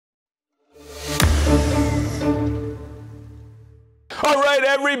All right,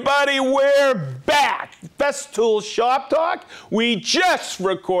 everybody, we're back. Festool Shop Talk. We just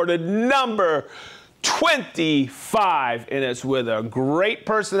recorded number 25, and it's with a great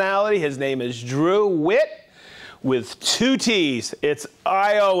personality. His name is Drew Witt with 2 T's.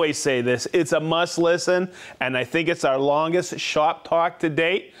 I always say this, it's a must listen, and I think it's our longest shop talk to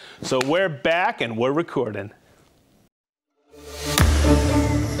date. So we're back and we're recording.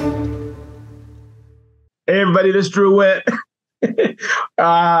 Hey everybody, this is Drew Witt.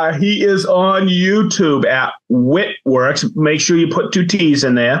 He is on YouTube at Wittworks. Make sure you put 2 T's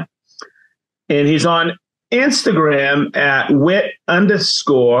in there. And he's on Instagram at Witt_works.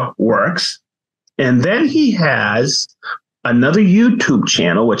 And then he has another YouTube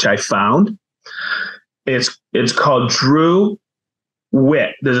channel, which I found. It's called Drew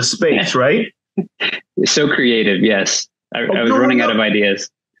Witt. There's a space, right? So creative, yes. I was running out of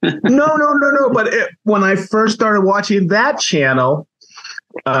ideas. No. But when I first started watching that channel,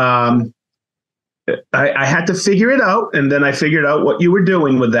 I had to figure it out, and then I figured out what you were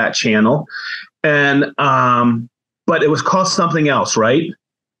doing with that channel, and but it was called something else, right?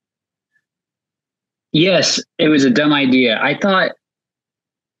 Yes, it was a dumb idea. I thought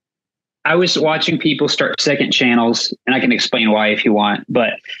I was watching people start second channels, and I can explain why if you want,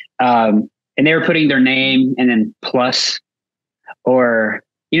 but and they were putting their name and then plus, or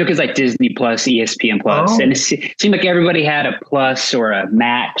because like Disney Plus, ESPN Plus, and it seemed like everybody had a Plus or a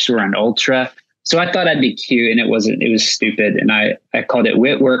Max or an Ultra. So I thought I'd be cute, and it wasn't. It was stupid, and I called it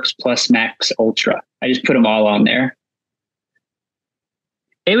Wittworks Plus Max Ultra. I just put them all on there.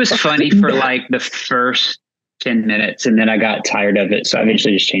 It was funny for like the first 10 minutes, and then I got tired of it, so I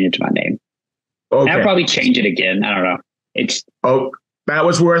eventually just changed it to my name. Okay. I'll probably change it again. I don't know. That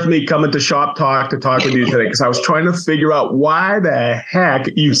was worth me coming to Shop Talk to talk with you today, because I was trying to figure out why the heck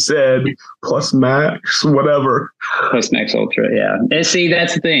you said Plus Max, whatever. Plus Max Ultra, yeah. And see,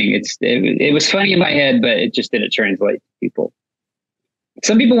 that's the thing. It was funny in my head, but it just didn't translate to people.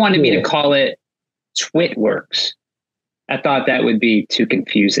 Some people wanted me to call it Twitworks. I thought that would be too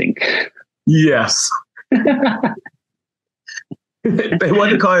confusing. Yes. They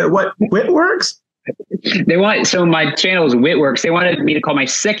wanted to call it what? Wittworks? So my channel is Wittworks. They wanted me to call my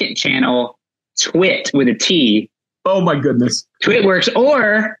second channel Twit with a T. Oh my goodness. Twitworks,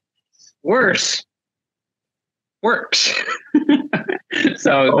 or worse, Works.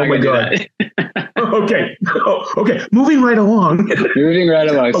 So oh my God. Okay. Okay. Moving right along.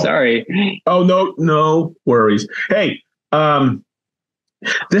 Sorry. Oh, no worries. Hey,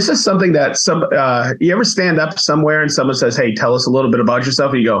 this is something that you ever stand up somewhere and someone says, hey, tell us a little bit about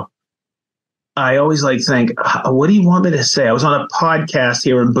yourself, and you go, I always think, what do you want me to say? I was on a podcast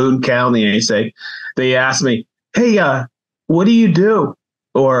here in Boone County, and they asked me, hey, what do you do?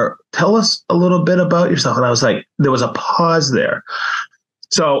 Or tell us a little bit about yourself. And I was like, there was a pause there.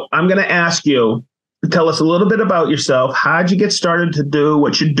 So I'm going to ask you, tell us a little bit about yourself. How'd you get started to do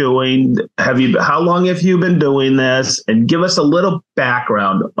what you're doing? How long have you been doing this? And give us a little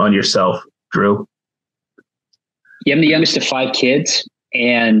background on yourself, Drew. Yeah, I'm the youngest of 5 kids,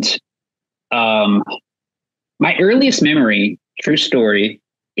 and my earliest memory, true story,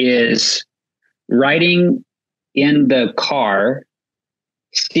 is riding in the car,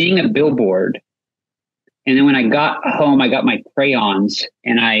 seeing a billboard. And then when I got home, I got my crayons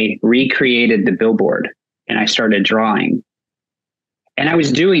and I recreated the billboard and I started drawing. And I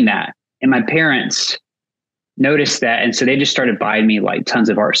was doing that, and my parents noticed that. And so they just started buying me like tons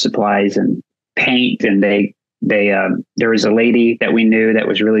of art supplies and paint. And there was a lady that we knew that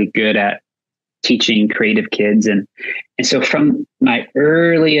was really good at teaching creative kids. And so from my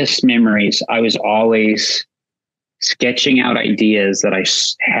earliest memories, I was always sketching out ideas that I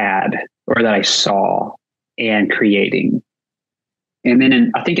had or that I saw and creating. And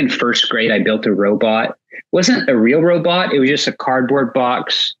then I think in first grade, I built a robot. It wasn't a real robot. It was just a cardboard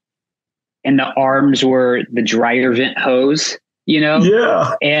box, and the arms were the dryer vent hose,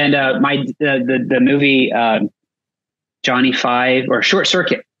 Yeah. And the movie Johnny Five or Short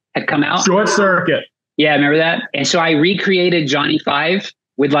Circuit had come out. Short Circuit. Yeah, remember that? And so I recreated Johnny Five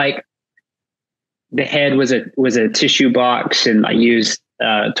with like the head was a tissue box, and I used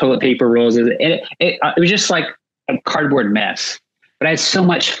toilet paper rolls. And it was just like a cardboard mess. But I had so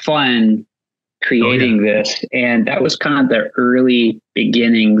much fun creating this. And that was kind of the early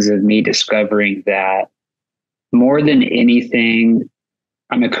beginnings of me discovering that more than anything,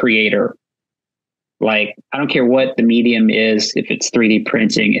 I'm a creator. Like, I don't care what the medium is, if it's 3D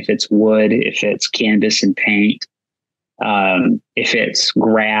printing, if it's wood, if it's canvas and paint, if it's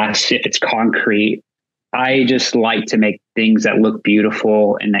grass, if it's concrete. I just like to make things that look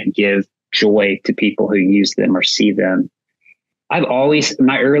beautiful and that give joy to people who use them or see them. I've always,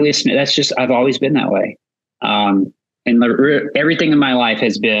 my earliest, that's just, I've always been that way. And everything in my life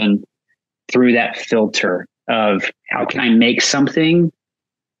has been through that filter of how can I make something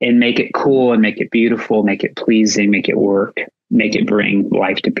and make it cool and make it beautiful, make it pleasing, make it work, make it bring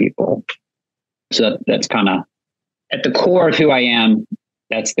life to people. So that's kind of at the core of who I am.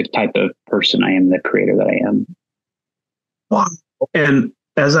 That's the type of person I am, the creator that I am. Wow. And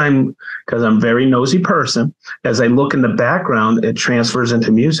because I'm a very nosy person, as I look in the background, it transfers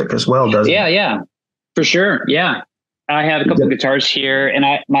into music as well, doesn't it? Yeah, for sure. Yeah. I have a couple of guitars here, and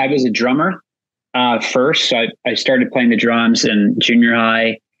I was a drummer first. So I started playing the drums in junior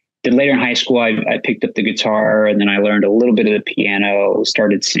high. Then later in high school, I picked up the guitar, and then I learned a little bit of the piano,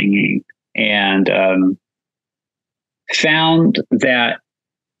 started singing, and found that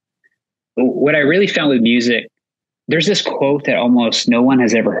what I really found with music, there's this quote that almost no one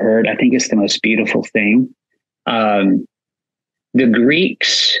has ever heard. I think it's the most beautiful thing. The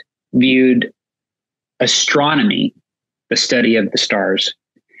Greeks viewed astronomy, the study of the stars,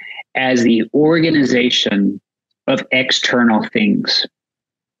 as the organization of external things.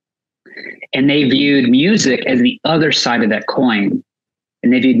 And they viewed music as the other side of that coin.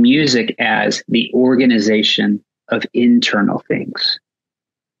 And they viewed music as the organization of internal things.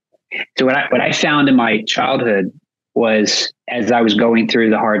 So what I found in my childhood was, as I was going through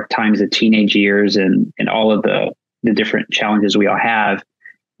the hard times of teenage years and all of the different challenges we all have,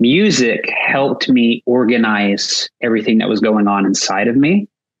 music helped me organize everything that was going on inside of me.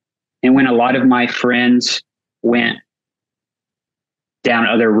 And when a lot of my friends went down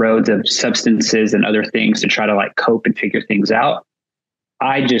other roads of substances and other things to try to like cope and figure things out,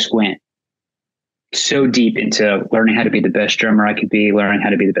 I just went so deep into learning how to be the best drummer I could be, learning how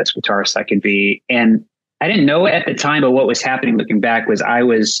to be the best guitarist I could be. And I didn't know it at the time, but what was happening looking back was I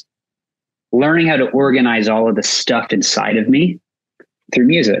was learning how to organize all of the stuff inside of me through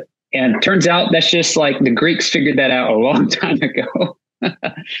music. And it turns out that's just like the Greeks figured that out a long time ago.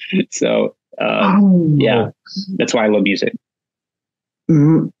 So, yeah, that's why I love music.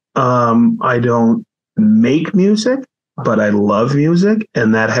 I don't make music, but I love music.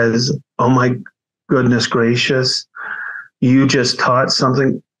 And that has, oh my goodness gracious, you just taught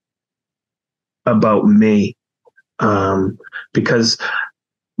something about me. Because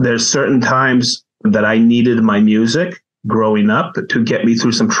there's certain times that I needed my music growing up to get me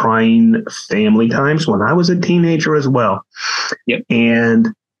through some trying family times when I was a teenager as well. Yep. And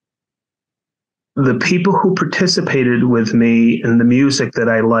the people who participated with me in the music that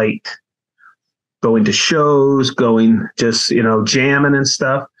I liked, going to shows, going just, jamming and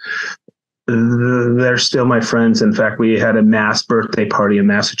stuff, they're still my friends. In fact, we had a mass birthday party in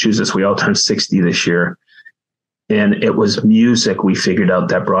Massachusetts. We all turned 60 this year. And it was music we figured out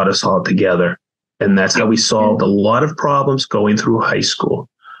that brought us all together. And that's how we solved a lot of problems going through high school,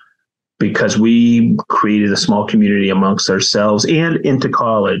 because we created a small community amongst ourselves and into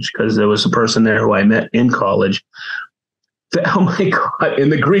college, because there was a person there who I met in college. Oh my God.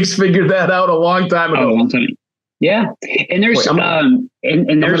 And the Greeks figured that out a long time ago. Oh, a long time. Yeah. And there's, there's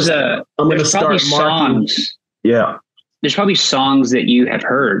probably songs. Yeah. There's probably songs that you have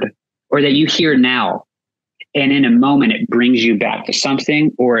heard or that you hear now. And in a moment, it brings you back to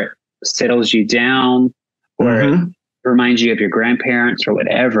something, or it settles you down, or it reminds you of your grandparents or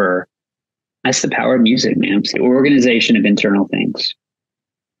whatever. That's the power of music, man. It's the organization of internal things.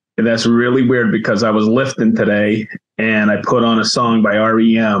 And that's really weird, because I was lifting today and I put on a song by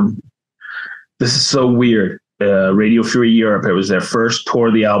REM. This is so weird. Radio Free Europe. It was their first tour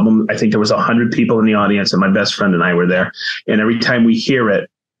of the album. I think there was 100 people in the audience, and my best friend and I were there. And every time we hear it,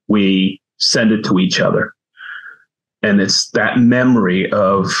 we send it to each other. And it's that memory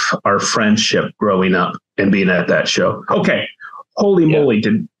of our friendship growing up and being at that show. Okay. Holy moly.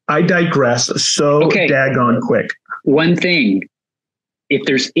 Did I digress so daggone quick? One thing, if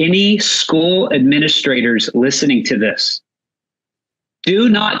there's any school administrators listening to this, do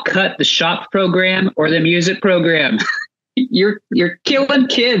not cut the shop program or the music program. You're killing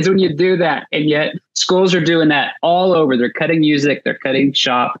kids when you do that. And yet schools are doing that all over. They're cutting music. They're cutting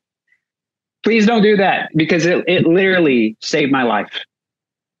shop. Please don't do that, because it literally saved my life.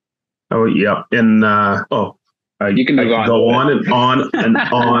 Oh, yeah. And, you can move on. Go on and on and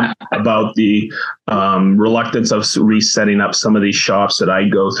on about the reluctance of resetting up some of these shops that I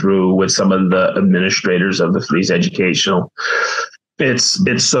go through with some of the administrators of these educational.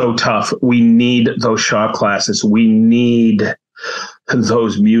 It's so tough. We need those shop classes. We need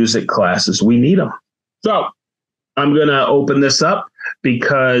those music classes. We need them. So I'm going to open this up,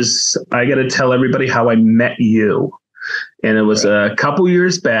 because I got to tell everybody how I met you. And it was a couple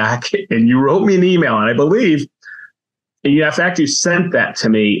years back, and you wrote me an email, and I believe Yeah, in fact, you sent that to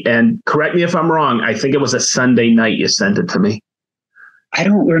me, and correct me if I'm wrong. I think it was a Sunday night you sent it to me. I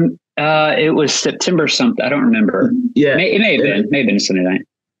don't remember. It was September something. I don't remember. Yeah, it may have been. May have been a Sunday night.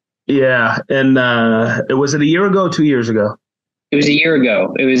 Yeah, and was it a year ago, 2 years ago? It was a year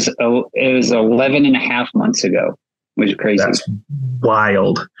ago. It was 11 and a half months ago, which is crazy. That's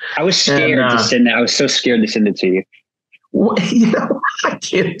wild. I was scared to send that. I was so scared to send it to you. You know, I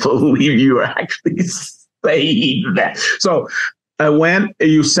can't believe you were actually saying that. So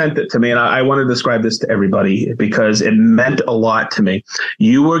you sent it to me, and I want to describe this to everybody because it meant a lot to me.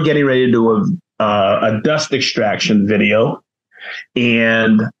 You were getting ready to do a dust extraction video,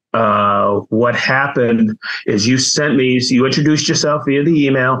 and what happened is you introduced yourself via the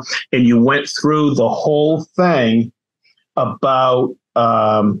email, and you went through the whole thing about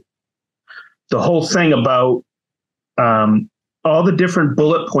all the different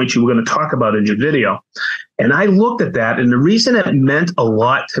bullet points you were going to talk about in your video. And I looked at that, and the reason it meant a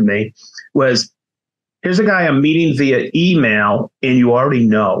lot to me was, here's a guy I'm meeting via email, and you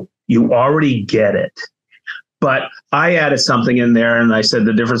already get it. But I added something in there, and I said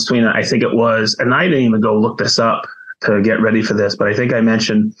the difference between, I think it was, and I didn't even go look this up to get ready for this, but I think I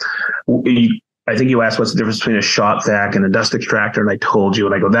mentioned, I think you asked what's the difference between a shop vac and a dust extractor, and I told you,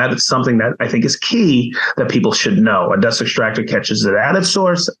 and I go, that is something that I think is key that people should know. A dust extractor catches it at its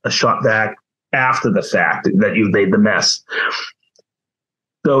source, a shop vac after the fact that you've made the mess.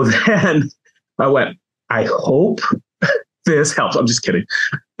 So then I went, I hope this helps. I'm just kidding.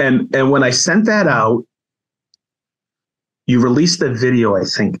 And when I sent that out, you released the video, I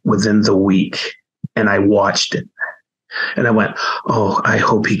think, within the week, and I watched it. And I went, oh, I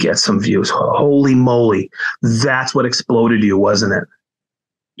hope he gets some views. Holy moly. That's what exploded you, wasn't it?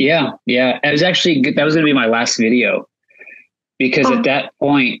 Yeah. It was actually, that was going to be my last video, because at that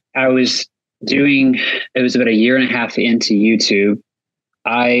point it was about a year and a half into YouTube.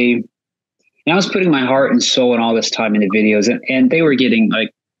 I was putting my heart and soul and all this time into videos, and they were getting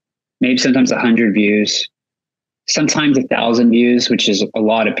like maybe sometimes 100 views, sometimes 1,000 views, which is a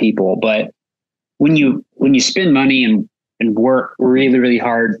lot of people. But when you spend money and work really, really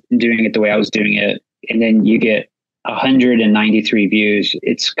hard doing it the way I was doing it, and then you get 193 views,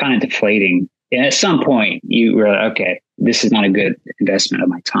 it's kind of deflating. And at some point you were like, okay, this is not a good investment of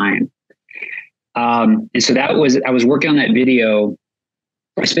my time. And so I was working on that video.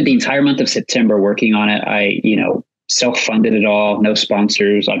 I spent the entire month of September working on it. I, self-funded it all, no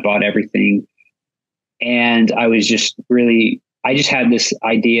sponsors. I bought everything. And I just had this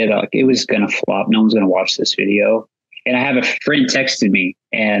idea that it was going to flop. No one's going to watch this video. And I have a friend texted me,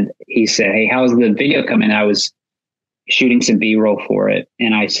 and he said, hey, how's the video coming? I was shooting some B-roll for it.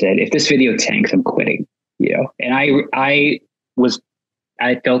 And I said, if this video tanks, I'm quitting, and I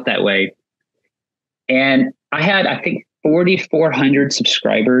felt that way. And I had, I think, 4,400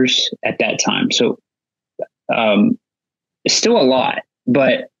 subscribers at that time. So it's still a lot,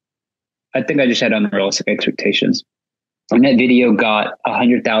 but I think I just had unrealistic expectations. And that video got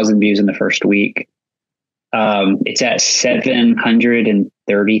 100,000 views in the first week. It's at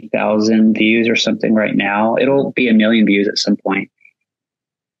 730,000 views or something right now. It'll be 1 million views at some point.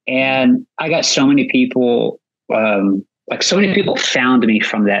 And I got so many people, so many people found me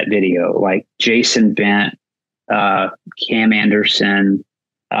from that video, like Jason Bent, Cam Anderson,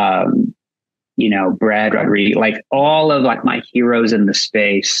 Brad Rodriguez, like all of like my heroes in the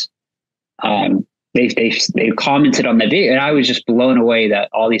space. They commented on that video, and I was just blown away that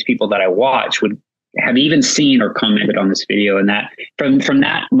all these people that I watch would have even seen or commented on this video. And that from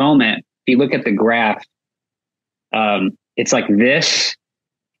that moment, if you look at the graph, it's like this.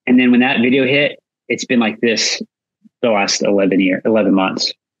 And then when that video hit, it's been like this the last 11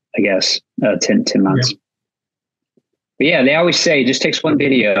 months, I guess, 10 months. Yeah. But yeah, they always say it just takes one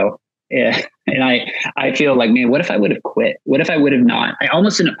video. Yeah. And I feel like, man, what if I would have quit? What if I would have not? I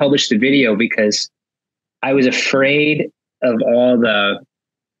almost didn't publish the video because I was afraid of all the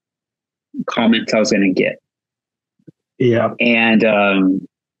comments I was going to get. Yeah. And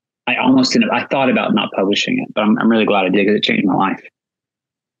I almost didn't. I thought about not publishing it, but I'm really glad I did, because it changed my life.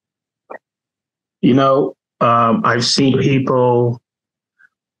 I've seen people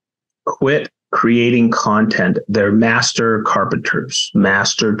quit creating content. They're master carpenters,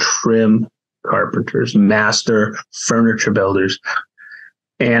 master trim carpenters, master furniture builders.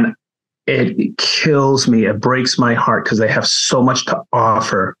 And it kills me. It breaks my heart because they have so much to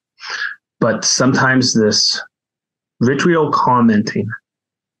offer. But sometimes this vitriol commenting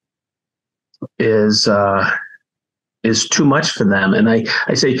is too much for them. And I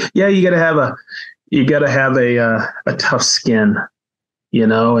say, yeah, you gotta have a tough skin,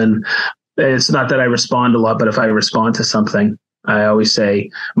 and it's not that I respond a lot, but if I respond to something, I always say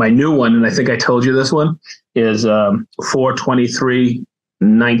my new one, and I think I told you this one, is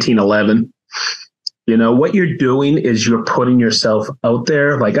 4/23/1911. You know, what you're doing is you're putting yourself out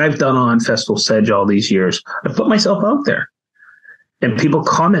there. Like I've done on Festool Sedge all these years. I put myself out there. And people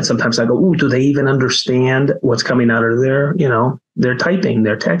comment sometimes. I go, ooh, do they even understand what's coming out of their, they're typing,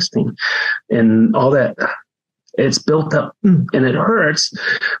 they're texting, and all that. It's built up and it hurts,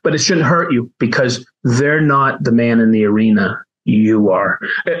 but it shouldn't hurt you because they're not the man in the arena. You are.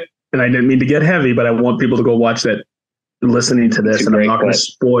 And I didn't mean to get heavy, but I want people to go watch that listening to this. And I'm not going to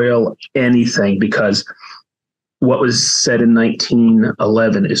spoil anything because what was said in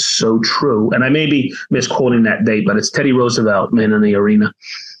 1911 is so true. And I may be misquoting that date, but it's Teddy Roosevelt, Man in the Arena.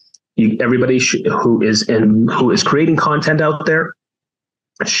 Everybody who is creating content out there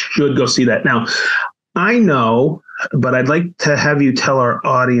should go see that. Now, I know, but I'd like to have you tell our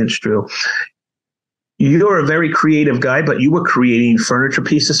audience, Drew, you're a very creative guy, but you were creating furniture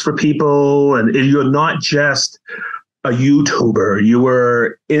pieces for people, and you're not just a YouTuber. You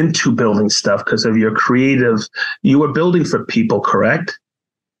were into building stuff because of your creative. You were building for people, correct?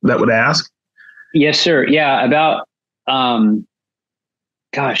 That would ask. Yes, sir. Yeah, about about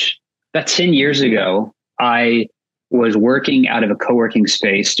 10 years ago, I was working out of a co-working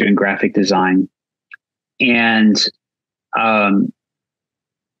space doing graphic design, and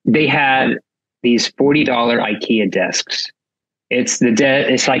they had these $40 IKEA desks. It's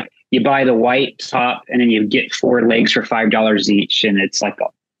like you buy the white top and then you get 4 legs for $5 each, and it's like a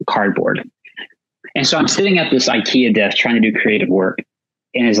cardboard. And so I'm sitting at this IKEA desk trying to do creative work,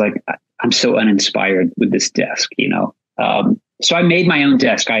 and it's like I'm so uninspired with this desk, So I made my own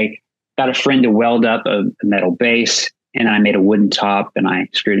desk. I got a friend to weld up a metal base, and I made a wooden top, and I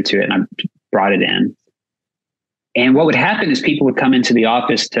screwed it to it, and I brought it in. And what would happen is people would come into the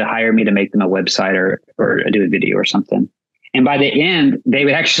office to hire me to make them a website or do a video or something. And by the end, they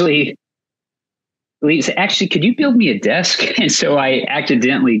would actually say, actually, could you build me a desk? And so I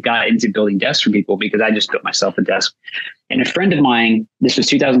accidentally got into building desks for people because I just built myself a desk. And a friend of mine, this was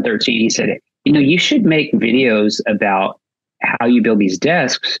 2013, he said, you should make videos about how you build these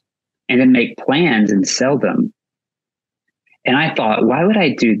desks and then make plans and sell them. And I thought, why would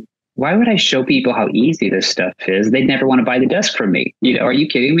I show people how easy this stuff is? They'd never want to buy the desk from me. Are you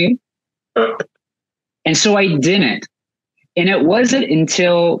kidding me? And so I didn't. And it wasn't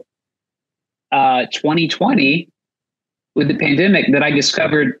until 2020 with the pandemic that I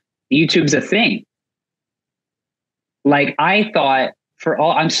discovered YouTube's a thing. Like I'm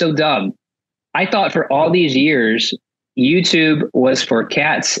so dumb. I thought for all these years, YouTube was for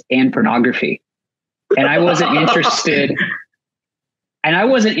cats and pornography. And I wasn't interested. And I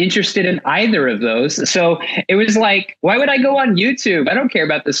wasn't interested in either of those. So it was like, why would I go on YouTube? I don't care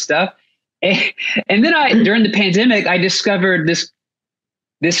about this stuff. And then during the pandemic, I discovered this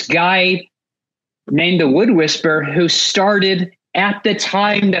guy named the Wood Whisperer who started at the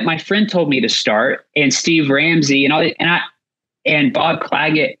time that my friend told me to start, and Steve Ramsey and Bob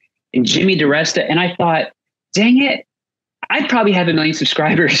Claggett and Jimmy DeResta. And I thought, dang it, I'd probably have 1 million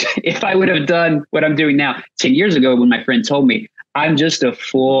subscribers if I would have done what I'm doing now. 10 years ago, when my friend told me, I'm just a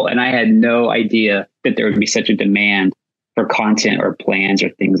fool, and I had no idea that there would be such a demand for content or plans or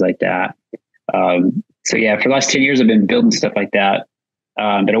things like that. So yeah, for the last 10 years, I've been building stuff like that.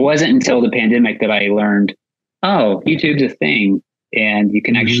 But it wasn't until the pandemic that I learned, oh, YouTube's a thing, and you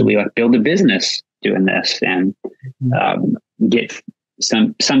can actually build a business doing this and get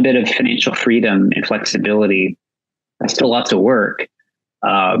some bit of financial freedom and flexibility. That's still lots of work,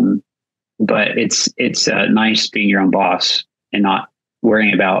 but it's nice being your own boss and not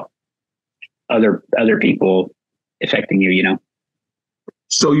worrying about other people affecting you.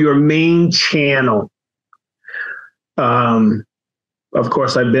 So your main channel, of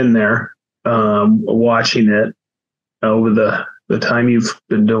course, I've been there watching it over the time you've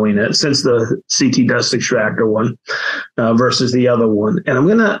been doing it, since the CT Dust Extractor one versus the other one. And I'm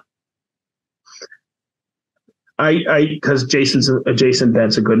gonna, because Jason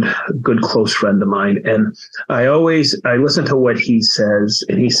Bent's a good close friend of mine, and I listen to what he says,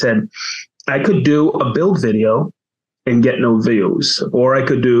 and he said I could do a build video and get no views, or I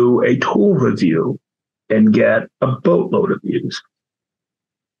could do a tool review and get a boatload of views.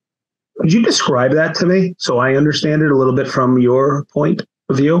 Could you describe that to me so I understand it a little bit from your point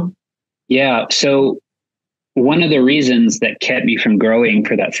of view? Yeah. So one of the reasons that kept me from growing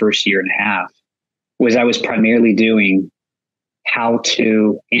for that first year and a half was I was primarily doing how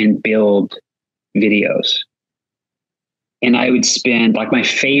to and build videos. And I would spend, like, my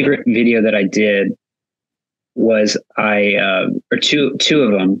favorite video that I did was two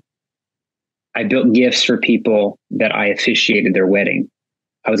of them I built gifts for people that I officiated their wedding.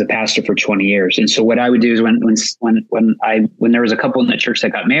 I was a pastor for 20 years. And so what I would do is when there was a couple in the church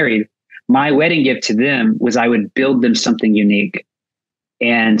that got married, my wedding gift to them was I would build them something unique.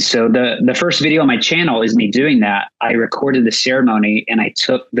 And so the first video on my channel is me doing that. I recorded the ceremony and I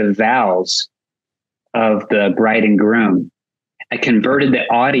took the vows of the bride and groom. I converted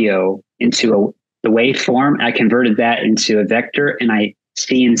the audio into the waveform. I converted that into a vector, and I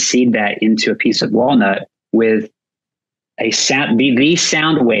CNC'd that into a piece of walnut with a sound, the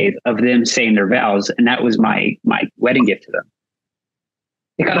sound wave of them saying their vows. And that was my wedding gift to them.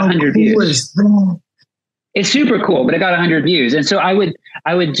 It got 100 views. It's super cool, but it got 100 views. And so I would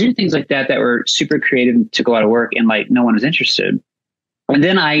do things like that were super creative and took a lot of work, and like no one was interested. And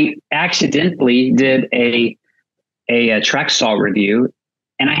then I accidentally did a track saw review,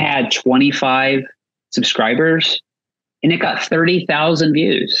 and I had 25 subscribers, and it got 30,000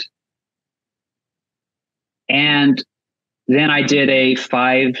 views. And then I did a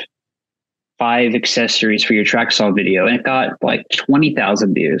five accessories for your track saw video, and it got like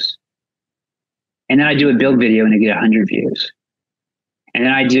 20,000 views. And then I do a build video and I get 100 views. And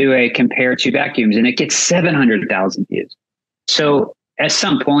then I do a compare two vacuums and it gets 700,000 views. So at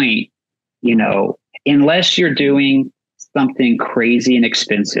some point, you know, unless you're doing something crazy and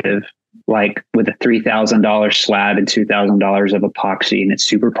expensive, like with a $3,000 slab and $2,000 of epoxy and it's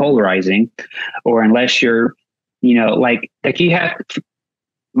super polarizing, or unless you're, you know, like you have,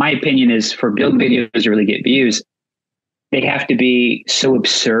 my opinion is for build videos to really get views, they have to be so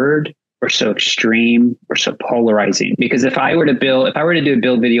absurd or so extreme or so polarizing. Because if I were to do a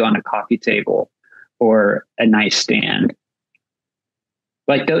build video on a coffee table or a nightstand,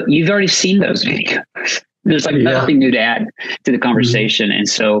 like you've already seen those videos. There's like nothing new to add to the conversation. Mm-hmm. And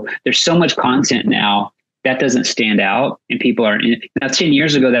so there's so much content now that doesn't stand out, and people aren't. Now 10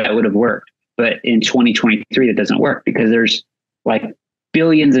 years ago that would have worked, but in 2023 that doesn't work because there's like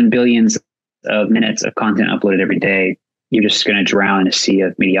billions and billions of minutes of content uploaded every day. You're just going to drown in a sea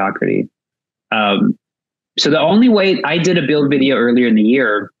of mediocrity. So the only way I did a build video earlier in the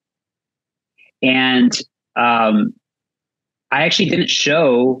year, and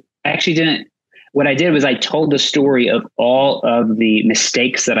what I did was I told the story of all of the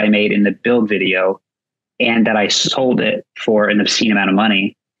mistakes that I made in the build video and that I sold it for an obscene amount of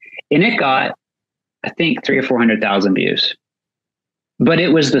money. And it got, I think, 300,000 or 400,000 views. But it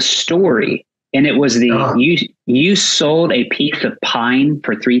was the story. And it was you sold a piece of pine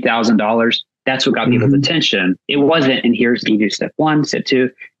for $3,000. That's what got people's attention. It wasn't, and here's you do step 1, step 2.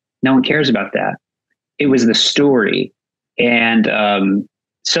 No one cares about that. It was the story. And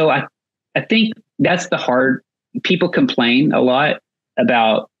so I think that's the hard, people complain a lot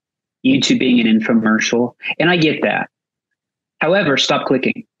about YouTube being an infomercial. And I get that. However, stop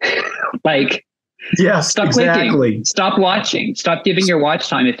clicking. Stop clicking, stop watching, stop giving your watch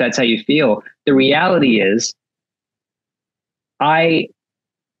time if that's how you feel. The reality is I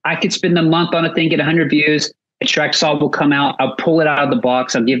could spend a month on a thing, get 100 views, a track saw will come out, I'll pull it out of the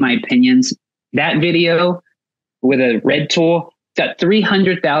box, I'll give my opinions. That video with a red tool got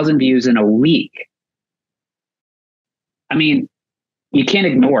 300,000 views in a week. I mean, you can't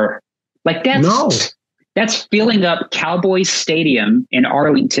ignore. Like that's filling up Cowboys Stadium in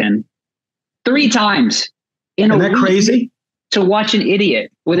Arlington 3 times in a week. Isn't that crazy? To watch an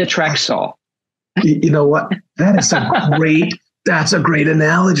idiot with a track saw. You know what? That's a great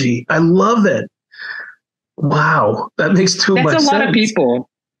analogy. I love it. Wow. That makes too much sense. That's a lot of people.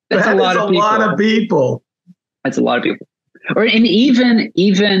 That's a lot of people. That's a lot of people. And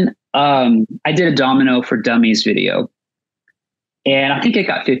even I did a domino for dummies video, and I think it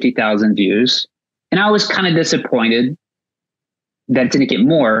got 50,000 views. And I was kind of disappointed that it didn't get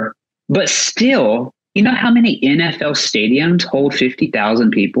more. But still, you know how many NFL stadiums hold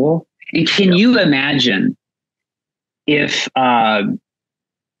 50,000 people? And can you imagine if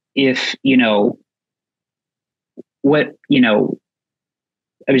you know, what, you know,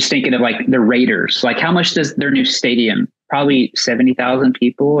 I was thinking of like the Raiders, like how much does their new stadium? Probably 70,000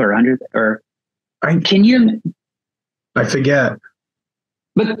 people or 100 or can you? I forget.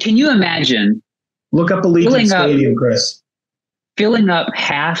 But can you imagine? Look up Allegiant Stadium, Chris. Filling up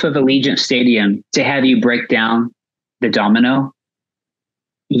half of Allegiant Stadium to have you break down the domino,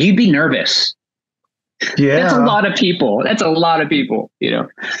 you'd be nervous. Yeah. That's a lot of people. You know?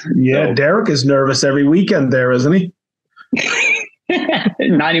 Yeah. So. Derek is nervous every weekend there, isn't he?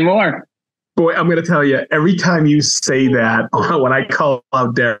 Not anymore. Boy, I'm going to tell you, every time you say that, when I call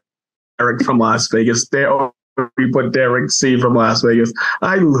out Derek from Las Vegas, they always you put Derek C from Las Vegas.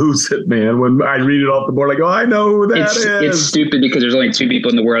 I lose it, man. When I read it off the board, I go, I know who that is. It's stupid because there's only two people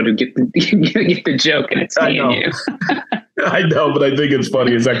in the world who get the joke, and it's me and you. I know, but I think it's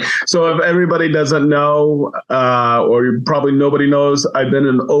funny. It's like, so if everybody doesn't know, or probably nobody knows, I've been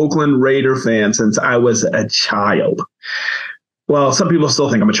an Oakland Raider fan since I was a child. Well, some people still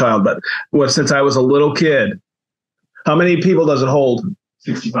think I'm a child, but since I was a little kid. How many people does it hold?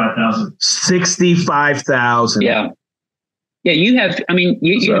 65,000. 65,000. Yeah. Yeah, you have, I mean,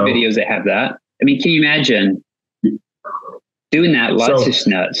 you have videos that have that. I mean, can you imagine doing that? Lots of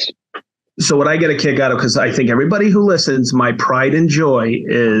nuts. So what I get a kick out of, because I think everybody who listens, my pride and joy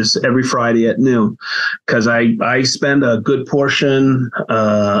is every Friday at noon, because I spend a good portion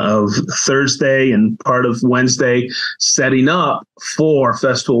of Thursday and part of Wednesday setting up for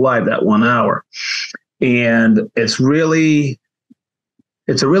Festool Live, that 1 hour. And it's a really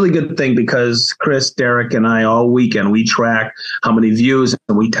good thing because Chris, Derek, and I all weekend, we track how many views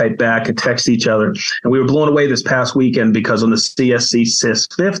and we type back and text each other. And we were blown away this past weekend because on the CSC SIS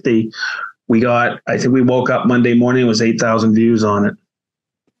 50, I think we woke up Monday morning, it was 8,000 views on it.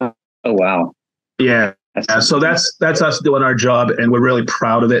 Oh, wow. Yeah. So that's us doing our job, and we're really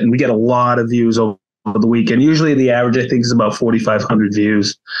proud of it. And we get a lot of views over the weekend. Usually the average, I think, is about 4,500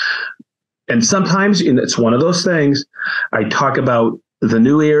 views. And sometimes, and it's one of those things, I talk about the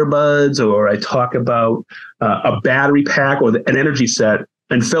new earbuds, or I talk about a battery pack or an energy set.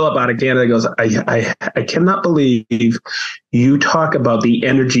 And Philip out of Canada goes, I cannot believe you talk about the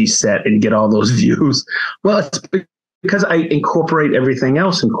energy set and get all those views. Well, it's because I incorporate everything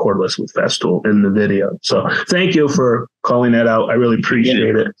else in cordless with Festool in the video. So thank you for calling that out. I really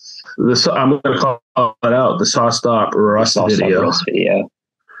appreciate it. I'm going to call it out, the Saw Stop Rust video.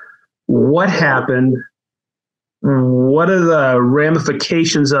 What happened? What are the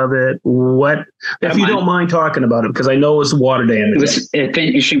ramifications of it? If you don't mind talking about it, because I know it's water damage. What's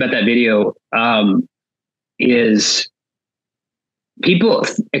interesting about that video is people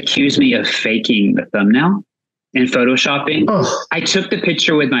accuse me of faking the thumbnail and photoshopping. Oh. I took the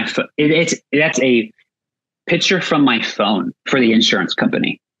picture with my phone. That's a picture from my phone for the insurance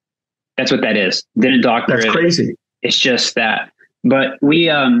company. That's what that is. Didn't doctor it. That's crazy. It's just that. But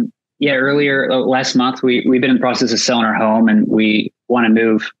we earlier last month, we've been in the process of selling our home, and we want to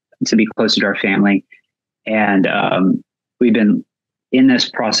move to be closer to our family. And we've been in this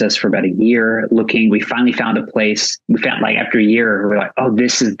process for about a year looking. We finally found a place. We found, like, after a year, we're like, oh,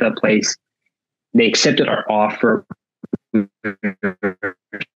 this is the place. They accepted our offer.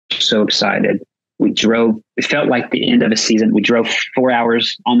 So excited. We drove. It felt like the end of a season. We drove 4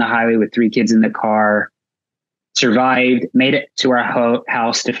 hours on the highway with 3 kids in the car. Survived, made it to our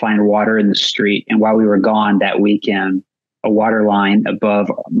house to find water in the street. And while we were gone that weekend, a water line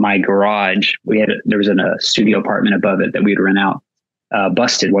above my garage, there was a studio apartment above it that we'd rent out,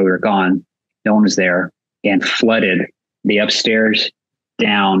 busted while we were gone. No one was there, and flooded the upstairs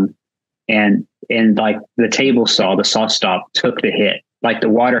down. And like the saw stop took the hit. Like the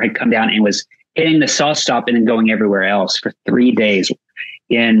water had come down and was hitting the saw stop and then going everywhere else for 3 days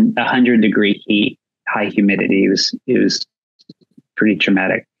in 100-degree heat. High humidity. It was pretty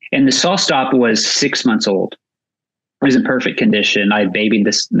traumatic. And the saw stop was 6 months old. It was in perfect condition. I babied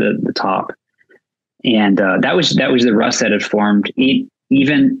the top, and that was the rust that had formed.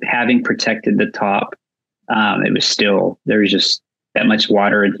 Even having protected the top, it was still, there was just that much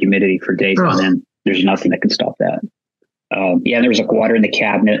water and humidity for days on end. There's nothing that can stop that. There was like water in the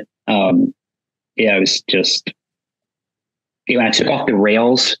cabinet. It was just, when I took off the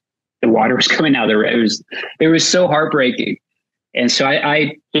rails, the water was coming out of the rails. It was so heartbreaking. And so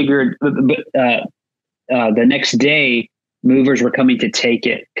I figured the next day, movers were coming to take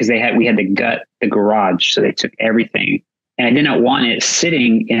it because we had to gut the garage. So they took everything. And I did not want it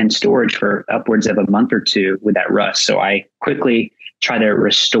sitting in storage for upwards of a month or two with that rust. So I quickly tried to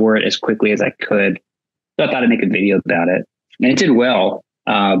restore it as quickly as I could. So I thought I'd make a video about it. And it did well.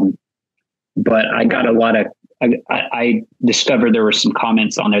 But I got a lot of, I discovered there were some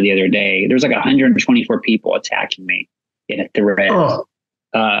comments on there the other day. There was like 124 people attacking me in a thread.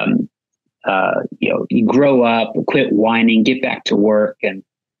 You grow up, quit whining, get back to work. And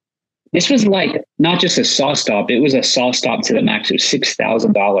this was like not just a saw stop. It was a saw stop to the max of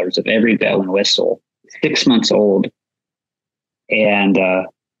 $6,000 of every bell and whistle, 6 months old. And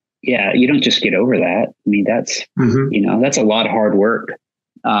you don't just get over that. I mean, that's, that's a lot of hard work.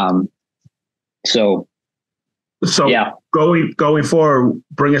 So going forward,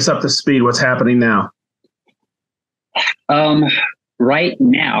 bring us up to speed. What's happening now? Right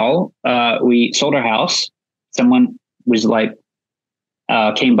now, we sold our house. Someone was like,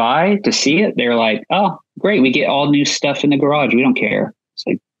 came by to see it. They're like, oh, great. We get all new stuff in the garage. We don't care. It's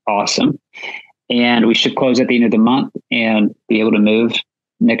like, awesome. And we should close at the end of the month and be able to move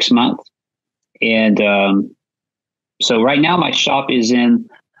next month. And so right now my shop is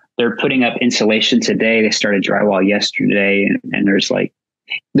they're putting up insulation today. They started drywall yesterday. And there's like,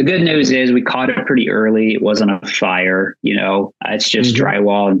 the good news is we caught it pretty early. It wasn't a fire, it's just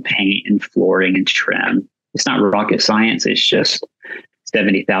drywall and paint and flooring and trim. It's not rocket science. It's just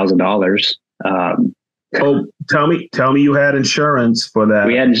 $70,000. Tell me you had insurance for that.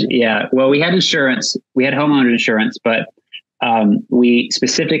 We had insurance. We had homeowner insurance, but we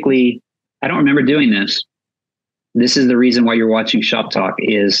specifically, I don't remember doing this. This is the reason why you're watching Shop Talk,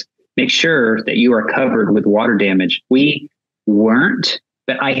 is make sure that you are covered with water damage. We weren't,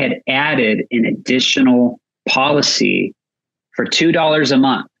 but I had added an additional policy for $2 a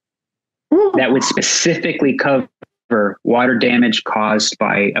month that would specifically cover water damage caused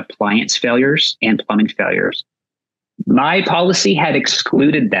by appliance failures and plumbing failures. My policy had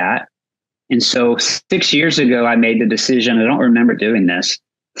excluded that. And so 6 years ago, I made the decision, I don't remember doing this,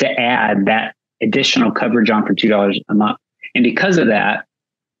 to add that additional coverage on for $2 a month. And because of that,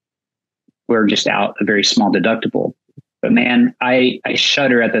 we're just out a very small deductible. But man, I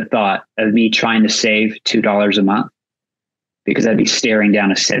shudder at the thought of me trying to save $2 a month, because I'd be staring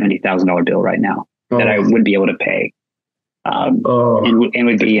down a $70,000 bill right now that I wouldn't be able to pay. And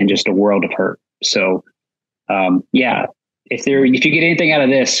would be in just a world of hurt. So, if you get anything out of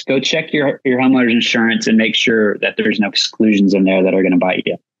this, go check your homeowner's insurance and make sure that there's no exclusions in there that are going to bite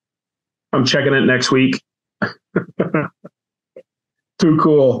you. I'm checking it next week. Too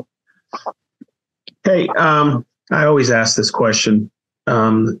cool. Hey, I always ask this question.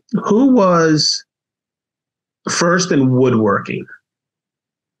 Who was first in woodworking?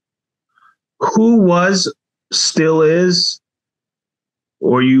 Who was, still is,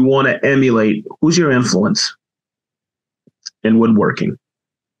 or you want to emulate? Who's your influence in woodworking?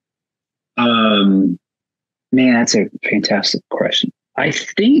 Man, that's a fantastic question. I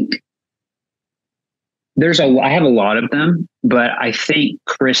think I have a lot of them, but I think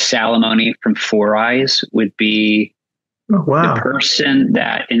Chris Salamone from Four Eyes would be the person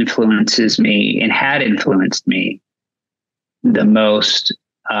that influences me and had influenced me the most.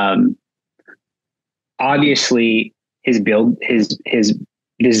 Obviously his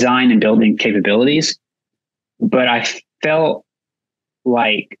design and building capabilities, but I felt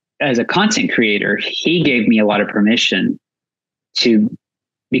like as a content creator, he gave me a lot of permission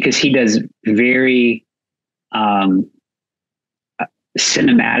because he does very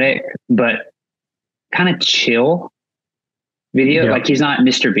cinematic, but kind of chill video. Yeah. Like he's not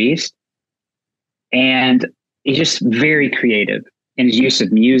Mr. Beast, and he's just very creative. And his use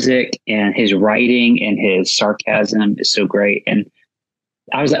of music and his writing and his sarcasm is so great. And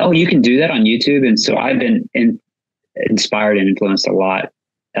I was like, oh, you can do that on YouTube. And so I've been inspired and influenced a lot.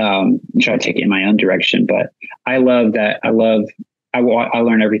 Try to take it in my own direction. But I love that. I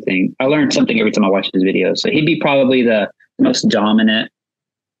learn everything. I learn something every time I watch his videos. So he'd be probably the most dominant.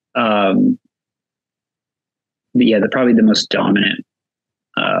 Probably the most dominant.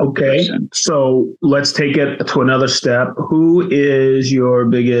 Okay, person. So let's take it to another step. Who is your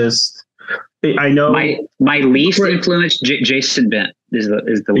biggest? I know my least influence. Jason Bent is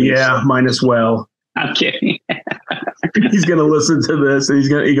the least. Yeah, mine as well. I'm kidding. He's gonna listen to this, and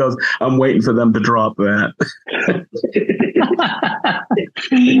he goes, "I'm waiting for them to drop that."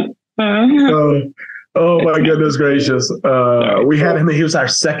 Oh my goodness gracious! We had him. He was our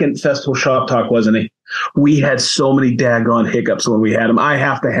second Festool Shop Talk, wasn't he? We had so many daggone hiccups when we had him. I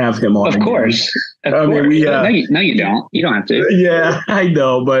have to have him on. Of course. I mean, no, you don't. You don't have to. Yeah, I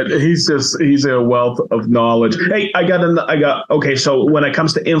know, but he's a wealth of knowledge. Hey, okay. So when it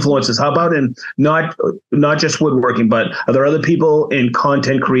comes to influences, how about in not just woodworking, but are there other people in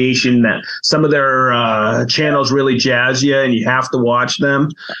content creation that some of their channels really jazz you and you have to watch them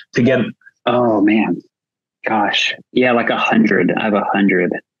to get? Oh man, gosh, yeah, like 100. I have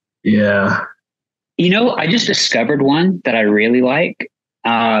 100. Yeah. I just discovered one that I really like.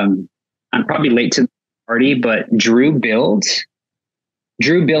 I'm probably late to the party, but Drew Builds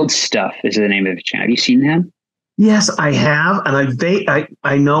Stuff is the name of the channel. Have you seen him? Yes, I have, and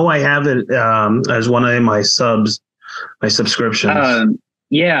I know I have it as one of my subscriptions.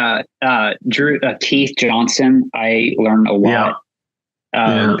 Drew Keith Johnson. I learned a lot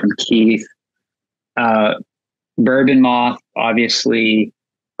from Keith. Bourbon Moth, obviously.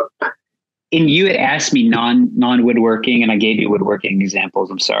 And you had asked me non woodworking, and I gave you woodworking examples.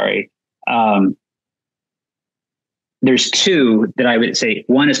 I'm sorry. There's two that I would say.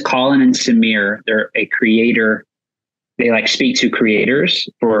 One is Colin and Samir. They're a creator. They speak to creators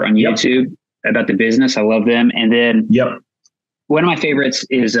on YouTube. about the business. I love them. And then one of my favorites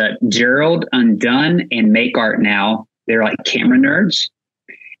is Gerald Undone and Make Art Now. They're like camera nerds,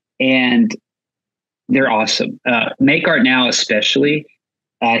 and they're awesome. Make Art Now, especially,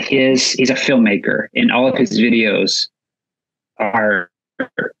 he's a filmmaker, and all of his videos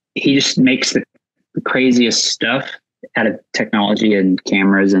he just makes the craziest stuff out of technology and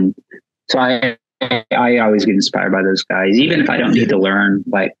cameras. And so I always get inspired by those guys, even if I don't need to learn.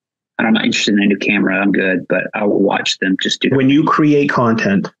 Like, I'm not interested in a new camera, I'm good, but I will watch them just do. When you create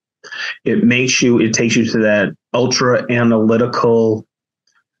content, it takes you to that ultra analytical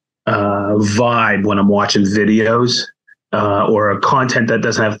vibe when I'm watching videos or content that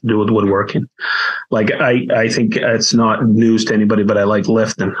doesn't have to do with woodworking. Like I think it's not news to anybody, but I like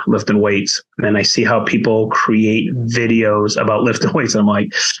lifting weights, and I see how people create videos about lifting weights, and I'm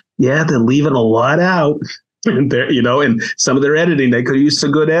like, yeah, they're leaving a lot out. And and some of their editing, they could use a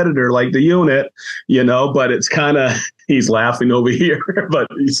good editor like the unit, but it's kind of, he's laughing over here, but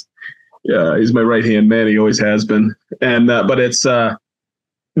he's my right hand man. He always has been. And, but it's,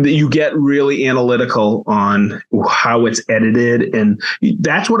 you get really analytical on how it's edited. And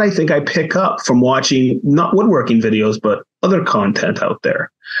that's what I think I pick up from watching not woodworking videos, but other content out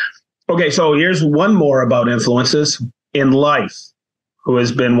there. Okay. So here's one more about influences in life. Who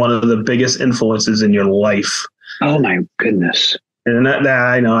has been one of the biggest influences in your life? Oh my goodness! And that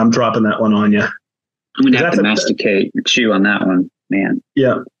I know I'm dropping that one on you. I'm gonna have to masticate and chew on that one, man.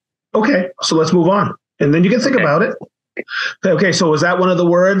 Yeah. Okay, so let's move on, and then you can think about it. Okay, so was that one of the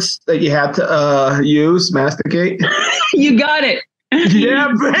words that you had to use? Masticate. You got it.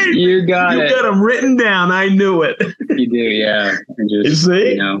 Yeah, baby. You got it. You got them written down. I knew it. You do, yeah. You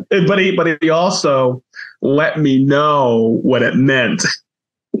see? But he also let me know what it meant.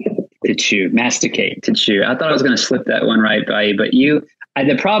 To chew, masticate, to chew. I thought I was going to slip that one right by you, but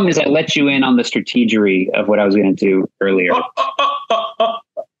the problem is I let you in on the strategery of what I was going to do earlier.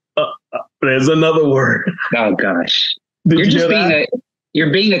 There's another word. Oh gosh.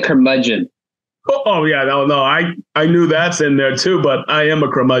 You're being a curmudgeon. Oh yeah, no. I knew that's in there too, but I am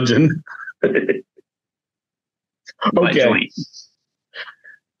a curmudgeon. Okay.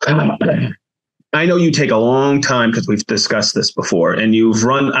 I know you take a long time because we've discussed this before, and you've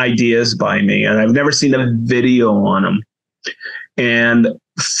run ideas by me, and I've never seen a video on them. And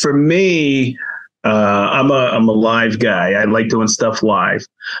for me, I'm a live guy. I like doing stuff live.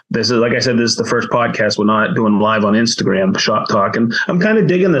 This is, like I said, this is the first podcast we're not doing live on Instagram, Shoptalk, and I'm kind of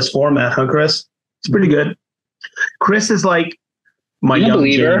digging this format, huh, Chris? It's pretty good. Chris is like my young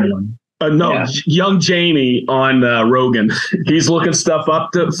Jamie. Young Jamie on Rogan. He's looking stuff up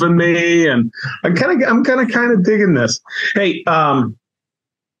for me, and I'm kind of digging this. Hey, I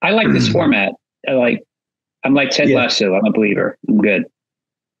like this format. I'm like Ted Lasso. I'm a believer. I'm good.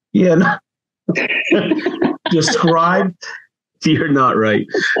 Yeah. No. Describe. You're not right.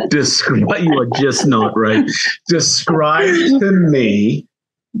 You are just not right. Describe to me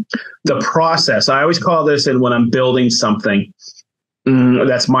the process. I always call this, and when I'm building something,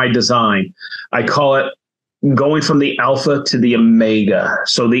 that's my design. I call it going from the alpha to the omega.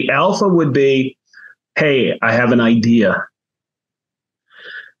 So the alpha would be, hey, I have an idea.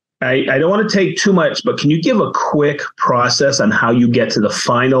 I don't want to take too much, but can you give a quick process on how you get to the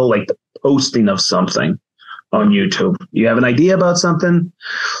final, like the posting of something on YouTube? You have an idea about something?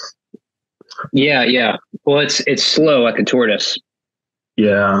 Yeah. Well, it's slow like a tortoise.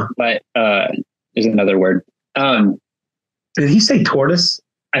 Yeah. But there's another word. Did he say tortoise?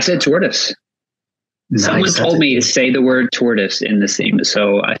 I said tortoise. Nice. Someone told me to say the word tortoise in the theme,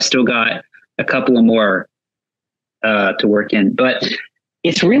 so I still got a couple of more to work in. But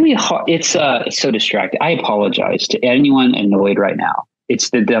it's really hard. It's so distracting. I apologize to anyone annoyed right now. It's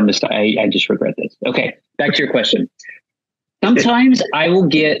the dumbest. I just regret this. Okay, back to your question. Sometimes I will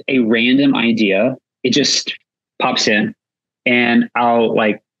get a random idea. It just pops in, and I'll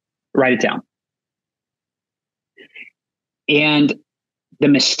write it down. And the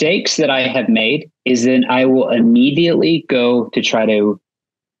mistakes that I have made is then I will immediately go to try to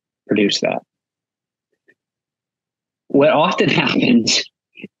produce that. What often happens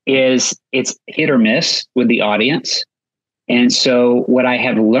is it's hit or miss with the audience. And so what I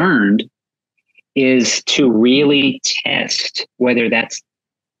have learned is to really test whether that's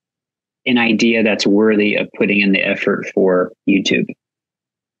an idea that's worthy of putting in the effort for YouTube.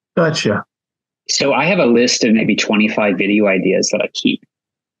 Gotcha. So I have a list of maybe 25 video ideas that I keep.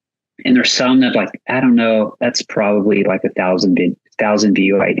 And there's some that I don't know, that's probably like 1,000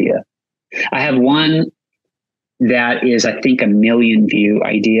 view idea. I have one that is, I think, 1 million view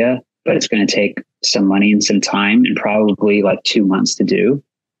idea, but it's going to take some money and some time and probably 2 months to do.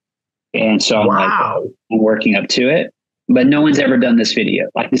 And so Wow. I'm working up to it, but no one's ever done this video.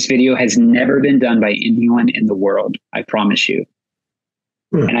 Like, this video has never been done by anyone in the world. I promise you.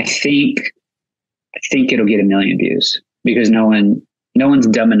 And I think it'll get 1 million views because no one's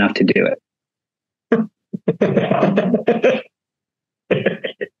dumb enough to do it.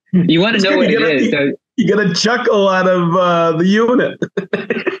 You want to know what it is? You get a chuckle out of the unit.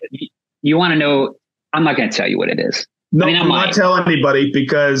 You want to know? I'm not going to tell you what it is. No, I'm not telling anybody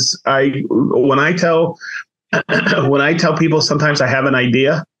because when I tell people sometimes I have an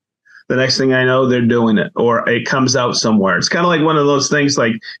idea, the next thing I know, they're doing it or it comes out somewhere. It's kind of like one of those things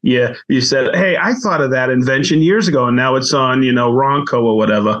like, yeah, you said, hey, I thought of that invention years ago and now it's on, Ronco or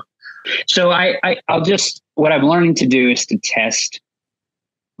whatever. So what I'm learning to do is to test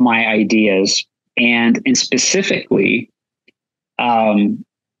my ideas and specifically,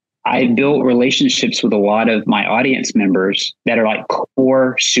 I built relationships with a lot of my audience members that are like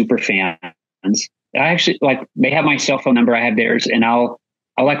core super fans. I actually they have my cell phone number. I have theirs, and I'll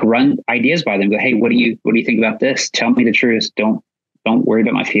like run ideas by them. Go, hey, what do you think about this? Tell me the truth. Don't worry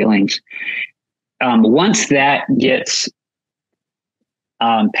about my feelings. Once that gets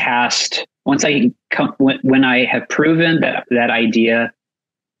past, when I have proven that idea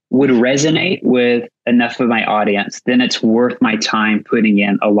would resonate with enough of my audience, then it's worth my time putting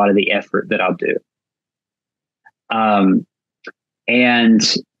in a lot of the effort that I'll do. And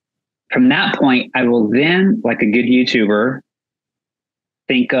from that point, I will then, like a good YouTuber,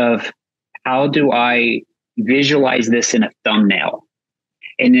 think of how do I visualize this in a thumbnail?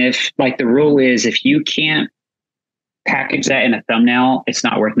 And if, like, the rule is, if you can't package that in a thumbnail, it's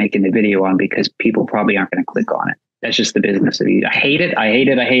not worth making the video on because people probably aren't going to click on it. That's just the business of it. I hate it.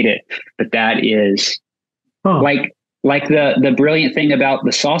 But that is like the brilliant thing about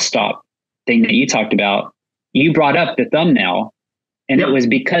the saw stop thing that you talked about. You brought up the thumbnail, and It was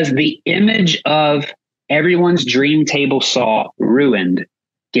because the image of everyone's dream table saw ruined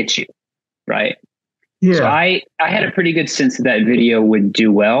gets you, right? Yeah. So I had a pretty good sense that video would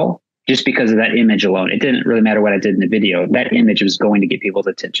do well just because of that image alone. It didn't really matter what I did in the video. That image was going to get people's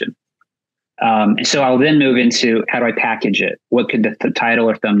attention. And so I'll then move into how do I package it? What could the title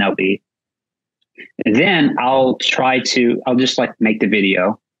or thumbnail be? And then I'll just like make the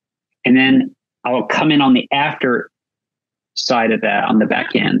video, and then I'll come in on the after side of that on the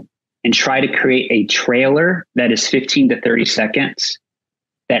back end and try to create a trailer that is 15 to 30 seconds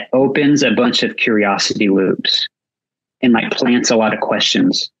that opens a bunch of curiosity loops and like plants a lot of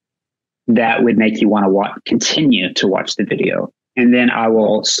questions that would make you want to continue to watch the video. And then I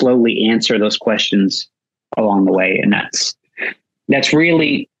will slowly answer those questions along the way. And that's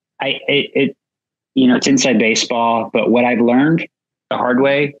really, it's inside baseball, but what I've learned the hard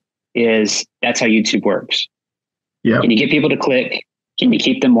way is that's how YouTube works. Yeah. Can you get people to click? Can you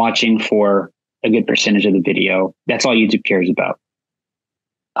keep them watching for a good percentage of the video? That's all YouTube cares about.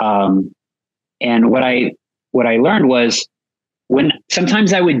 And what I learned was when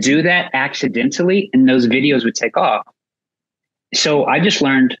sometimes I would do that accidentally and those videos would take off. So I just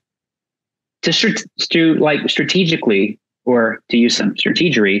learned to strategically, or to use some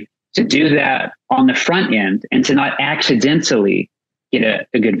strategery, to do that on the front end and to not accidentally get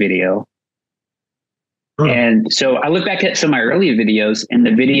a good video. And so I look back at some of my earlier videos, and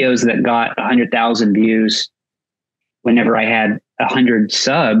the videos that got 100,000 views whenever I had 100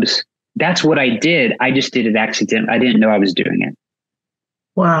 subs, that's what I did. I just did it accidentally. I didn't know I was doing it.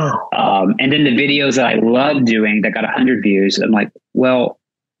 Wow. And then the videos that I love doing that got 100 views, I'm like, well,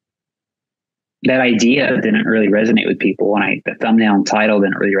 that idea didn't really resonate with people. The thumbnail and title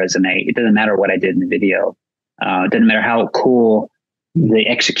didn't really resonate. It doesn't matter what I did in the video. It doesn't matter how cool the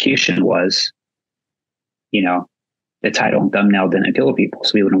execution was. The title and thumbnail didn't appeal to people,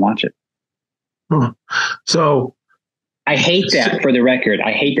 so we wouldn't watch it. So I hate that, for the record.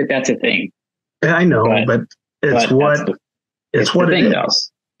 I hate that that's a thing. I know, but it's what it is.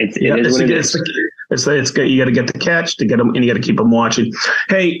 You got to get the catch to get them, and you got to keep them watching.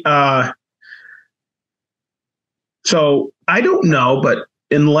 Hey, so I don't know, but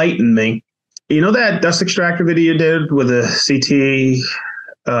enlighten me. You know that dust extractor video you did with the CT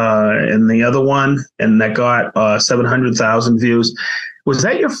and the other one, and that got 700,000 views. Was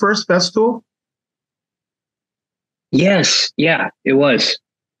that your first Festool? Yes. Yeah, it was.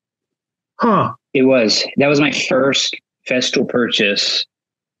 Huh. It was. That was my first Festool purchase.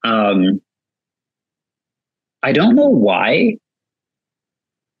 I don't know why.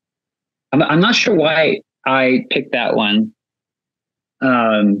 I'm not sure why I picked that one.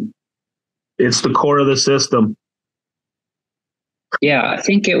 It's the core of the system. Yeah, I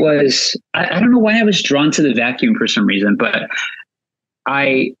think it was. I don't know why I was drawn to the vacuum for some reason, but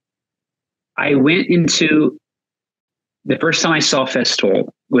I I went into the first time I saw Festool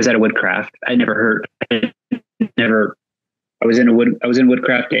was at a Woodcraft. I was in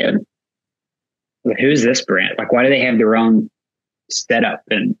Woodcraft and like, who's this brand? Like, why do they have their own setup?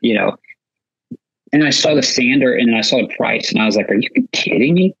 And, and I saw the sander and then I saw the price and I was like, are you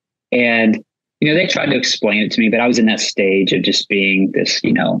kidding me? And, they tried to explain it to me, but I was in that stage of just being this,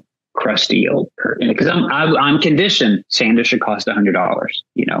 crusty old person. Because I'm conditioned sander should cost $100,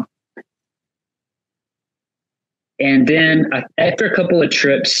 And then after a couple of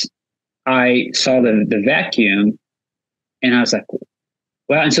trips, I saw the vacuum and I was like,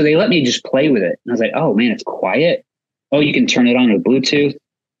 well, and so they let me just play with it. And I was like, oh man, it's quiet. Oh, you can turn it on with Bluetooth.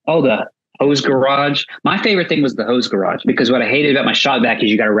 Oh, the hose garage. My favorite thing was the hose garage because what I hated about my shop vac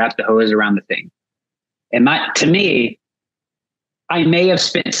is you got to wrap the hose around the thing. And to me, I may have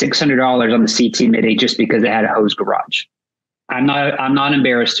spent $600 on the CT Midi just because it had a hose garage. I'm not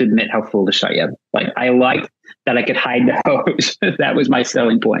embarrassed to admit how foolish I am. Like, I liked that I could hide the hose. That was my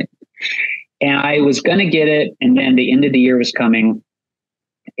selling point. And I was going to get it. And then the end of the year was coming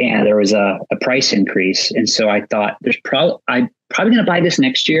and there was a price increase. And so I thought I'm probably going to buy this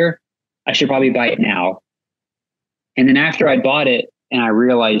next year. I should probably buy it now. And then after I bought it and I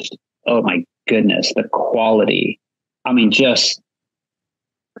realized, oh my goodness, the quality. I mean,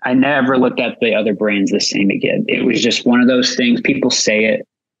 I never looked at the other brands the same again. It was just one of those things. People say it,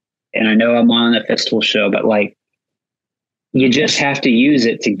 and I know I'm on the Festool show, but like, you just have to use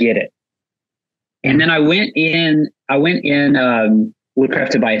it to get it. And then I went in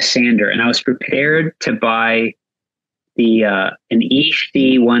Woodcraft to buy a sander, and I was prepared to buy an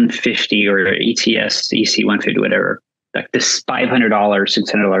EC 150 or ETS EC 150, whatever, like this $500,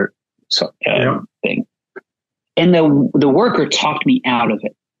 $600 thing. And the worker talked me out of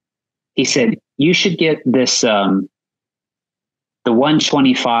it. He said, you should get this, the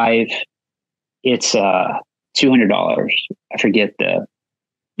 125. It's $200. I forget the.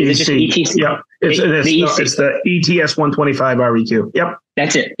 Is it just ETC? Yeah, it's the ETS 125 REQ. Yep,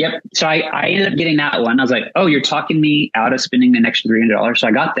 that's it. Yep. So I ended up getting that one. I was like, oh, you're talking me out of spending an extra $300. So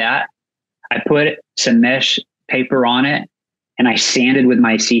I got that. I put some mesh paper on it, and I sanded with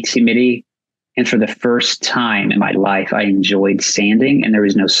my CT Midi. And for the first time in my life, I enjoyed sanding, and there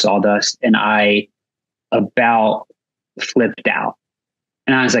was no sawdust, and I about flipped out.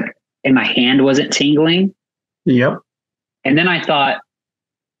 And I was like, and my hand wasn't tingling. Yep. And then I thought,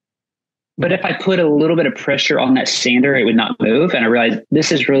 but if I put a little bit of pressure on that sander, it would not move. And I realized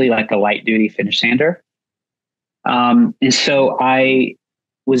this is really like a light duty finish sander. And so I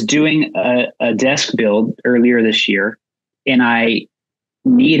was doing a desk build earlier this year, and I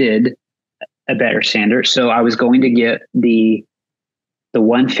needed a better sander. So I was going to get the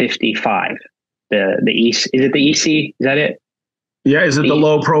 155, the EC. Is it the EC? Is that it? Yeah. Is it the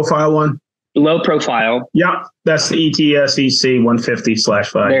low profile one? Low profile. Yeah. That's the ETS EC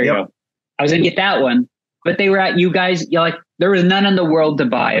 150/5. There you go. I was going to get that one, but they were at you guys. There was none in the world to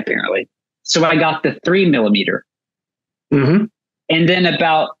buy apparently. So I got the 3 millimeter. Mm-hmm. And then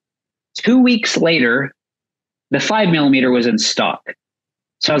about 2 weeks later, the 5 millimeter was in stock.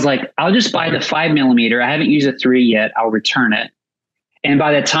 So I was like, I'll just buy the 5 millimeter. I haven't used the 3 yet. I'll return it. And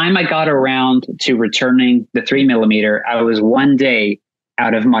by the time I got around to returning the 3 millimeter, I was one day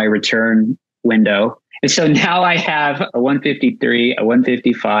out of my return window. And so now I have a 153, a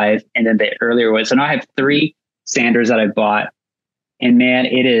 155, and then the earlier one. So now I have 3 sanders that I bought. And man,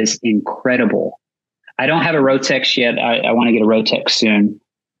 it is incredible. I don't have a Rotex yet. I want to get a Rotex soon.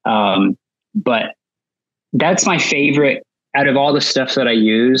 But that's my favorite. Out of all the stuff that I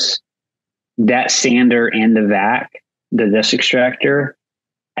use, that sander and the vac, the dust extractor,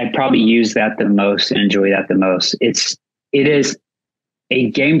 I'd probably use that the most and enjoy that the most. It is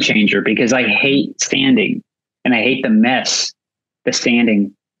a game changer because I hate sanding and I hate the mess, the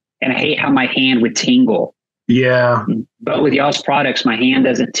sanding, and I hate how my hand would tingle. Yeah. But with y'all's products, my hand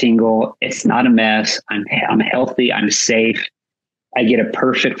doesn't tingle. It's not a mess. I'm healthy. I'm safe. I get a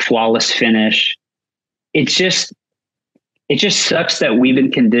perfect, flawless finish. It just sucks that we've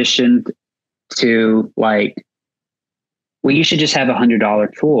been conditioned to like, well, you should just have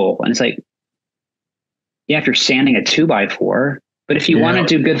 $100 tool. And it's like, yeah, if you're sanding a 2x4, but if you want to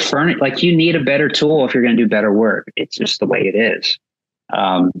do good furniture, like you need a better tool if you're going to do better work. It's just the way it is.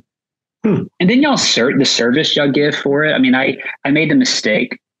 And then y'all the service y'all give for it. I mean, I made the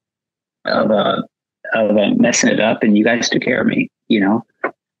mistake of messing it up, and you guys took care of me,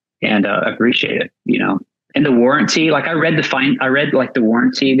 and appreciate it, And the warranty, like I read the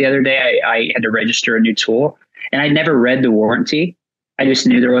warranty the other day. I had to register a new tool, and I never read the warranty. I just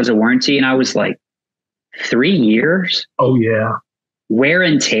knew there was a warranty, and I was like, 3 years? Oh yeah. Wear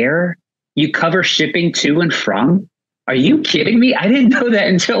and tear? You cover shipping to and from? Are you kidding me? I didn't know that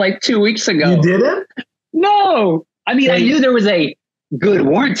until like 2 weeks ago. You didn't? No. I mean, I Hey. knew there was a good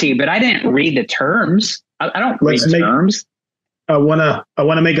warranty, but I didn't read the terms. I don't read terms. I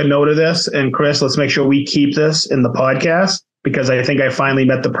wanna make a note of this, and Chris, let's make sure we keep this in the podcast, because I think I finally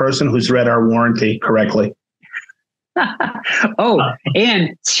met the person who's read our warranty correctly. Oh,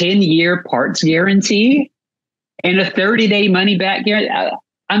 and 10-year parts guarantee and a 30-day money back guarantee.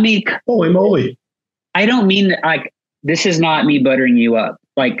 I mean, holy moly! I don't mean like this is not me buttering you up.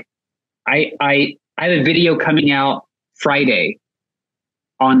 Like, I have a video coming out Friday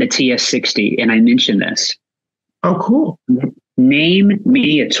on the TS60, and I mentioned this. Oh, cool! Name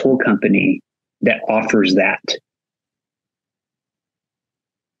me a tool company that offers that.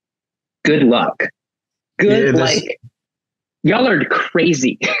 Good luck. Good luck. Y'all are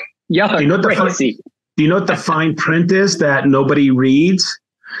crazy. Y'all are crazy. Do you know what the fine print is that nobody reads?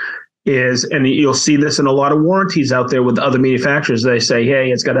 And you'll see this in a lot of warranties out there with other manufacturers. They say,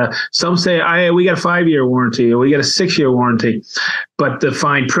 hey, some say, we got a 5-year warranty, or we got a 6-year warranty. But the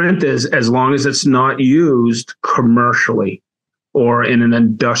fine print is, as long as it's not used commercially or in an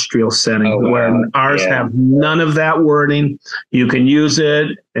industrial setting, where ours have none of that wording. You can use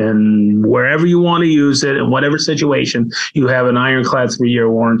it and wherever you want to use it, in whatever situation, you have an ironclad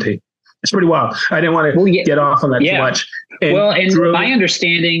 3-year warranty. It's pretty wild. I didn't want to get off on that too much. And Drew, my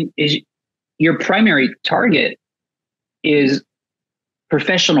understanding is your primary target is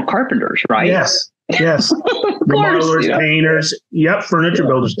professional carpenters, right? Yes. Remodelers, painters, furniture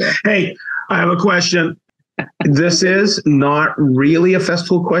builders. Hey, I have a question. This is not really a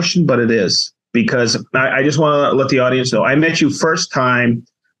Festool question, but it is, because I just want to let the audience know. I met you first time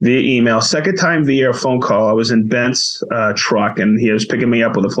via email, second time via phone call. I was in Bent's truck, and he was picking me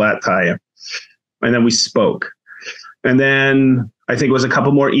up with a flat tire. And then we spoke. And then I think it was a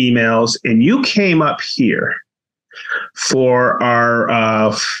couple more emails, and you came up here for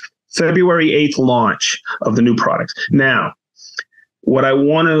our February 8th launch of the new products. Now, what I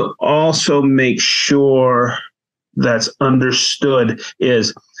want to also make sure that's understood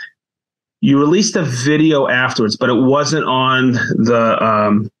is you released a video afterwards, but it wasn't on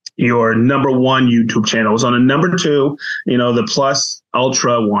the your number 1 YouTube channel. It was on a number 2, the Plus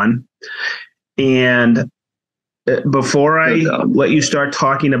Ultra one. And before I let you start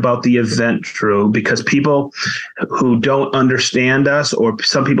talking about the event, Drew, because people who don't understand us, or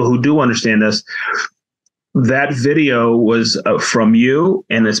some people who do understand us, that video was from you,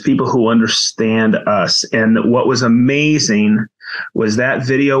 and it's people who understand us. And what was amazing was that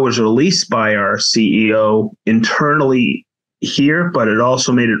video was released by our CEO internally here, but it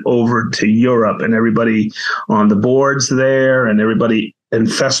also made it over to Europe, and everybody on the boards there and everybody in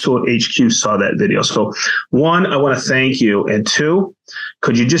Festool HQ saw that video. So 1, I want to thank you. And 2,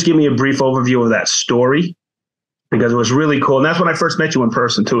 could you just give me a brief overview of that story? Because it was really cool. And that's when I first met you in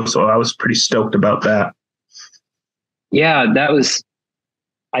person too. So I was pretty stoked about that. Yeah,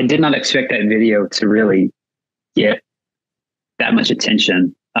 I did not expect that video to really get that much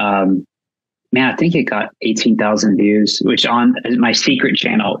attention. Man, I think it got 18,000 views, which on my secret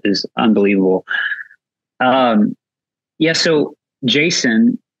channel is unbelievable. So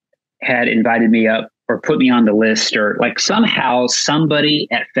Jason had invited me up, or put me on the list, or like somehow somebody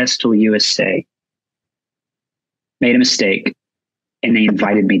at Festool USA made a mistake and they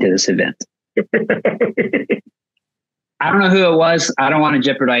invited me to this event. I don't know who it was. I don't want to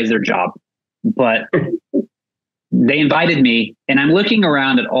jeopardize their job, but they invited me, and I'm looking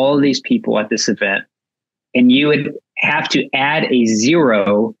around at all of these people at this event, and you would have to add a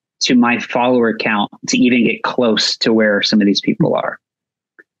 0 to my follower count to even get close to where some of these people are.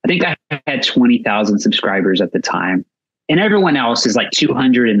 I think I had 20,000 subscribers at the time, and everyone else is like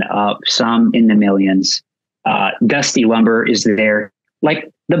 200 and up, some in the millions. Dusty Lumber is there. Like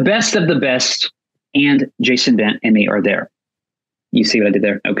the best of the best, and Jason Bent and me are there. You see what I did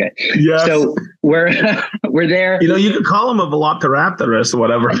there? Okay. Yes. So we're there. You could call him a Velociraptor or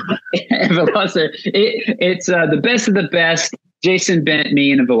whatever. It's the best of the best. Jason Bent,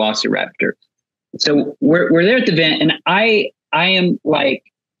 me, and a Velociraptor. So we're there at the event, and I am like,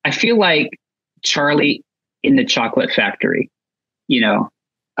 I feel like Charlie in the Chocolate Factory,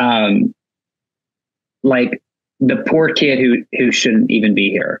 like the poor kid who shouldn't even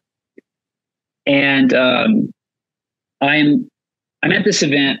be here. And I'm at this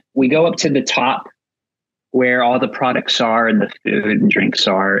event. We go up to the top where all the products are and the food and drinks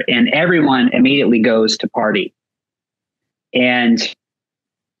are, and everyone immediately goes to party. And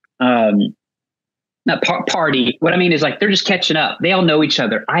not party. What I mean is, like, they're just catching up. They all know each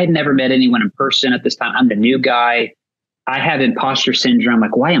other. I had never met anyone in person at this time. I'm the new guy. I have imposter syndrome.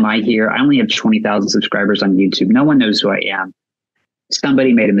 Like, why am I here? I only have 20,000 subscribers on YouTube. No one knows who I am.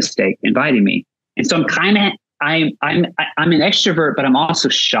 Somebody made a mistake inviting me. And so I'm an extrovert, but I'm also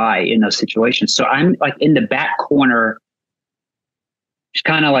shy in those situations. So I'm like in the back corner, just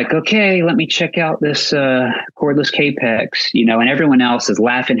kind of like, okay, let me check out this cordless Capex, and everyone else is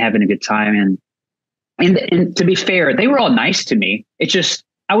laughing, having a good time. And to be fair, they were all nice to me. It's just,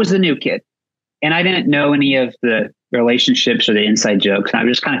 I was the new kid and I didn't know any of the relationships or the inside jokes. I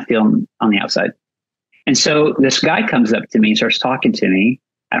was just kind of feeling on the outside. And so this guy comes up to me and starts talking to me.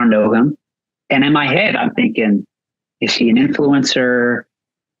 I don't know him. And in my head, I'm thinking, is he an influencer?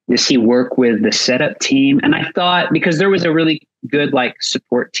 Does he work with the setup team? And I thought, because there was a really good like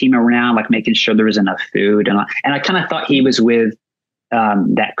support team around, like making sure there was enough food. And I kind of thought he was with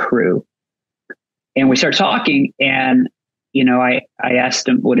that crew. And we started talking and, I asked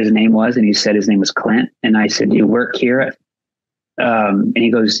him what his name was and he said his name was Clint. And I said, do you work here? And he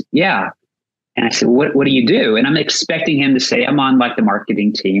goes, yeah. And I said, what do you do? And I'm expecting him to say, I'm on like the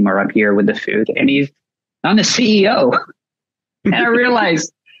marketing team or I'm here with the food. And I'm the CEO. And I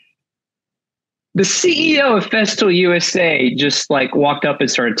realized the CEO of Festool USA just like walked up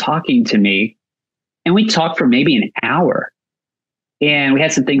and started talking to me. And we talked for maybe an hour. And we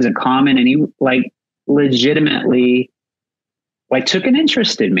had some things in common. And he like legitimately like took an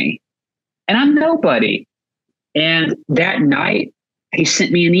interest in me. And I'm nobody. And that night he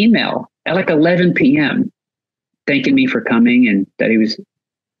sent me an email at like 11 p.m. thanking me for coming and that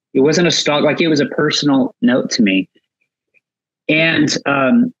it wasn't a stalk, like it was a personal note to me. And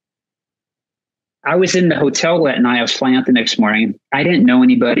I was in the hotel that night. I was flying out the next morning. I didn't know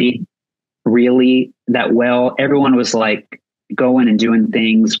anybody really that well. Everyone was like going and doing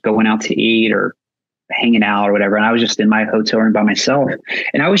things, going out to eat or hanging out or whatever. And I was just in my hotel room by myself.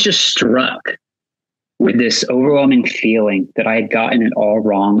 And I was just struck with this overwhelming feeling that I had gotten it all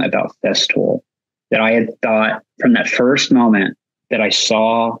wrong about Festool, that I had thought from that first moment that I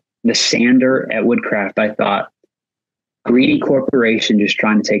saw the sander at Woodcraft, I thought, greedy corporation just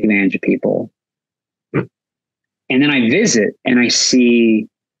trying to take advantage of people. And then I visit and I see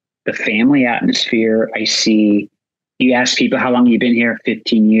the family atmosphere. I see, you ask people how long you've been here,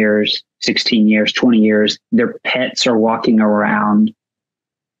 15 years, 16 years, 20 years, their pets are walking around.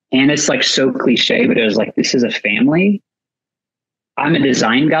 And it's like so cliche, but it was like, this is a family. I'm a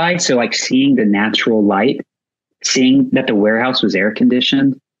design guy. So like seeing the natural light, seeing that the warehouse was air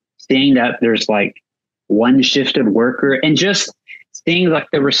conditioned, seeing that there's like one shifted worker and just seeing like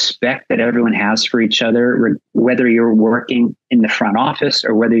the respect that everyone has for each other, whether you're working in the front office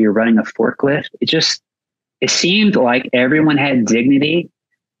or whether you're running a forklift, it seemed like everyone had dignity.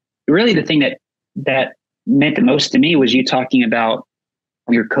 Really the thing that meant the most to me was you talking about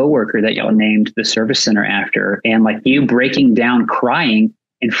your coworker that y'all named the service center after, and like you breaking down crying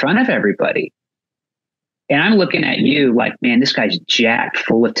in front of everybody. And I'm looking at you like, man, this guy's jacked,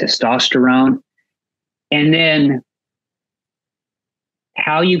 full of testosterone. And then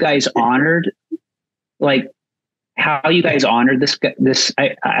how you guys honored this,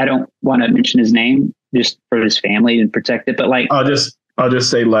 I don't want to mention his name just for his family and protect it, but like, I'll just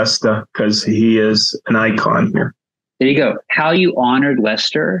say Lester because he is an icon here. There you go. How you honored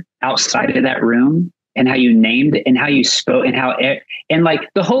Lester outside of that room and how you named it and how you spoke and like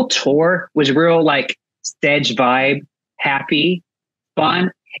the whole tour was real like Sedge vibe, happy,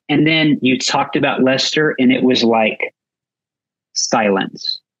 fun. And then you talked about Lester and it was like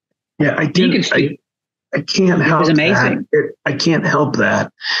silence. Yeah, I can't help it was amazing. I can't help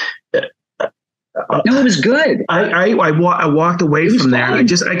that. No, it was good. I walked away from there. And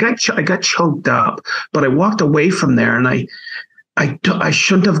I got choked up, but I walked away from there, and I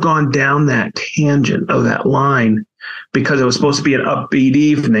shouldn't have gone down that tangent of that line because it was supposed to be an upbeat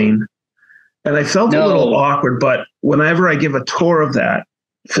evening, and I felt a little awkward. But whenever I give a tour of that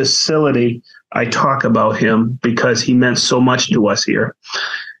facility, I talk about him because he meant so much to us here.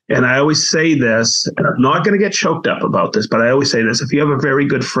 And I always say this, and I'm not going to get choked up about this, but I always say this: if you have a very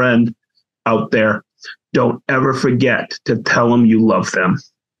good friend out there, don't ever forget to tell them you love them.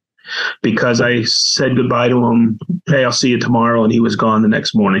 Because I said goodbye to him, hey, I'll see you tomorrow, and he was gone the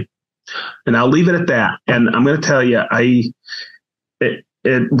next morning. And I'll leave it at that. And I'm going to tell you,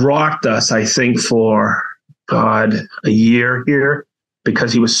 it rocked us, I think, for a year here,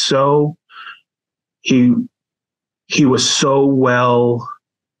 because he was so well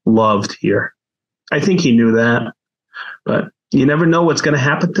loved here. I think he knew that, but you never know what's going to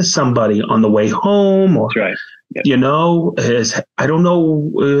happen to somebody on the way home, or, that's right. Yep. I don't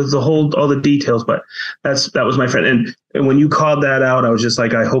know all the details, but that was my friend. And when you called that out, I was just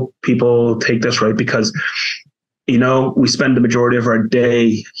like, I hope people take this right, because we spend the majority of our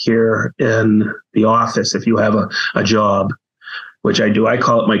day here in the office. If you have a job, which I do, I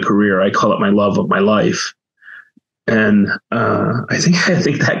call it my career. I call it my love of my life. And I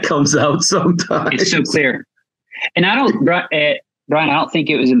think that comes out sometimes. It's so clear. And Brian, I don't think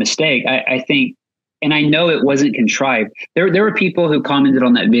it was a mistake. I think, and I know it wasn't contrived. There were people who commented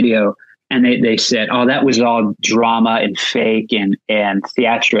on that video and they said, oh, that was all drama and fake and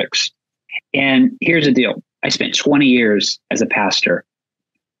theatrics. And here's the deal. I spent 20 years as a pastor.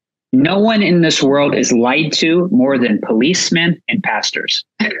 No one in this world is lied to more than policemen and pastors.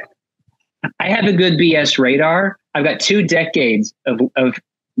 I have a good BS radar. I've got 2 decades of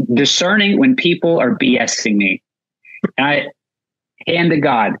discerning when people are BSing me. And hand to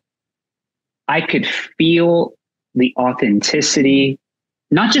God, I could feel the authenticity,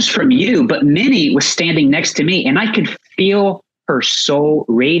 not just from you, but Minnie was standing next to me, and I could feel her soul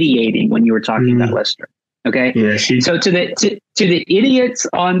radiating when you were talking about Lester. Okay. Yeah, so to the idiots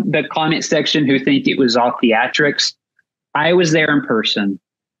on the comment section who think it was all theatrics, I was there in person.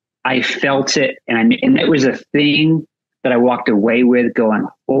 I felt it, and it was a thing that I walked away with going,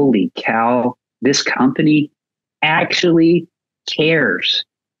 holy cow, this company actually cares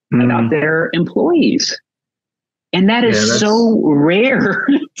about their employees. And that is so rare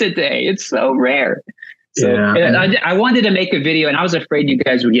today. It's so rare. So I wanted to make a video, and I was afraid you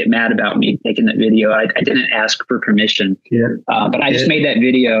guys would get mad about me taking that video. I didn't ask for permission, but I just made that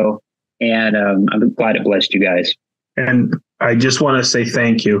video, and I'm glad it blessed you guys. And I just want to say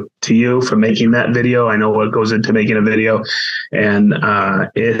thank you to you for making that video. I know what goes into making a video, and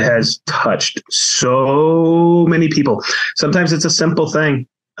it has touched so many people. Sometimes it's a simple thing.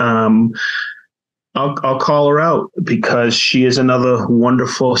 I'll call her out because she is another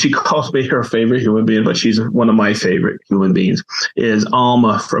wonderful, she calls me her favorite human being, but she's one of my favorite human beings, is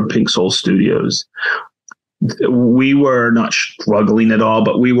Alma from Pink Soul Studios. We were not struggling at all,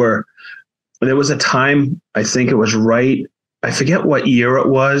 but there was a time, I think it was I forget what year it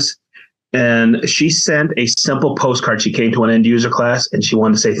was, and she sent a simple postcard. She came to an end user class and she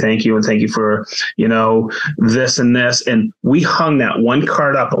wanted to say thank you and thank you for, this and this. And we hung that one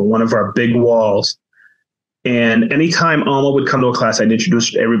card up on one of our big walls. And anytime Alma would come to a class, I'd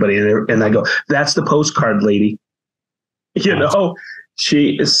introduce everybody, and I go, that's the postcard lady.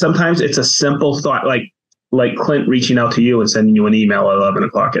 Sometimes it's a simple thought, like Clint reaching out to you and sending you an email at 11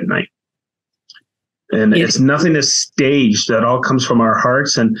 o'clock at night. And it's nothing is staged. That all comes from our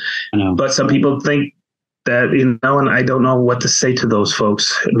hearts. But some people think that, and I don't know what to say to those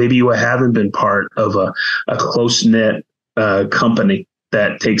folks. Maybe you haven't been part of a close-knit company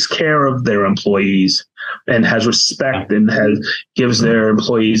that takes care of their employees and has respect and gives their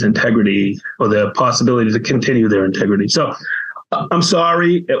employees integrity or the possibility to continue their integrity. So I'm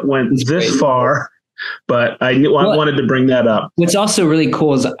sorry it went this far, but I wanted to bring that up. What's also really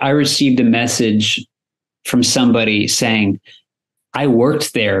cool is I received a message from somebody saying, I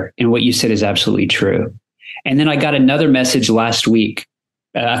worked there and what you said is absolutely true. And then I got another message last week.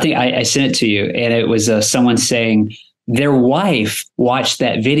 I think I sent it to you, and it was someone saying their wife watched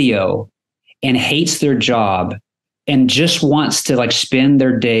that video and hates their job and just wants to spend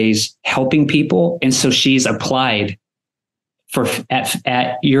their days helping people. And so she's applied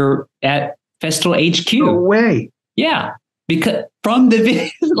at Festool HQ. No way. Yeah. Because from the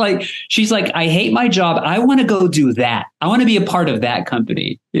video, she's like, I hate my job. I want to go do that. I want to be a part of that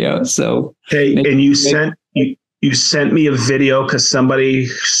company. So hey, and you sent me a video because somebody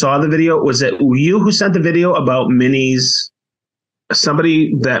saw the video. Was it you who sent the video about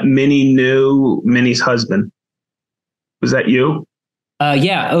somebody that Minnie knew, Minnie's husband? Was that you?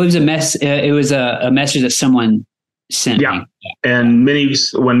 Yeah, it was it was a message that someone sent me. And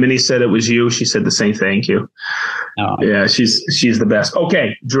when Minnie said it was you, she said the same thank you. Oh. Yeah, she's the best.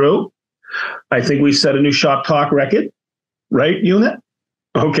 Okay, Drew, I think we've set a new Shoptalk record, right, unit?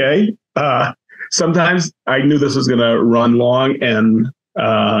 Okay. Sometimes I knew this was going to run long, and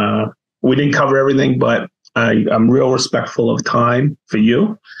we didn't cover everything, but I'm real respectful of time for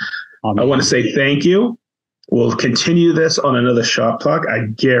you. I want to say thank you. We'll continue this on another Shoptalk. I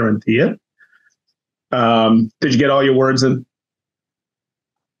guarantee it. Did you get all your words in?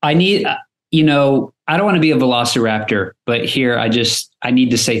 I need, I don't want to be a velociraptor, but here I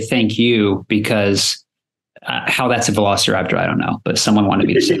need to say thank you because how that's a velociraptor, I don't know, but someone wanted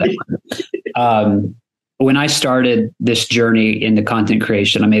me to say that. When I started this journey into content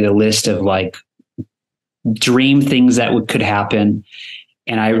creation, I made a list of dream things that could happen.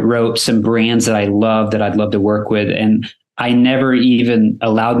 And I wrote some brands that I love that I'd love to work with. And I never even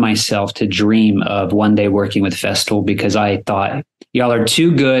allowed myself to dream of one day working with Festool because I thought y'all are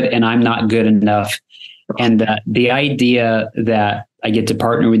too good and I'm not good enough. And the idea that I get to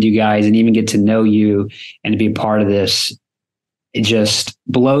partner with you guys and even get to know you and to be a part of this, it just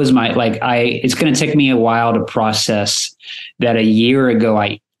blows my, it's going to take me a while to process that a year ago,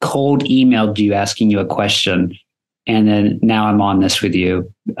 I cold emailed you asking you a question. And then now I'm on this with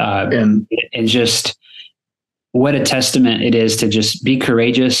you. And just what a testament it is to just be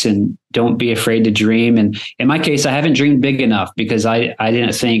courageous and don't be afraid to dream. And in my case, I haven't dreamed big enough because I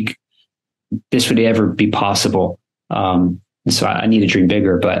didn't think this would ever be possible. And so I need to dream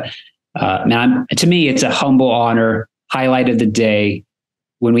bigger. But man, to me, it's a humble honor. Highlight of the day.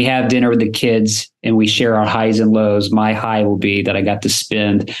 When we have dinner with the kids and we share our highs and lows, my high will be that I got to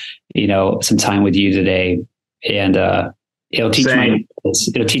spend, some time with you today. And it'll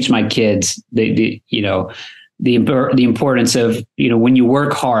teach my kids the importance of, when you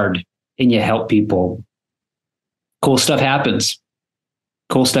work hard and you help people, cool stuff happens.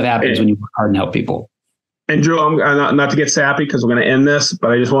 Cool stuff happens when you work hard and help people. And Drew, I'm not to get sappy because we're going to end this,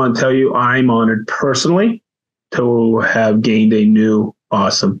 but I just want to tell you I'm honored personally to have gained a new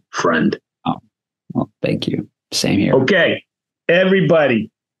awesome friend. Oh, well, thank you. Same here. Okay,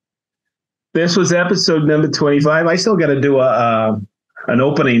 everybody. This was episode number 25. I still got to do an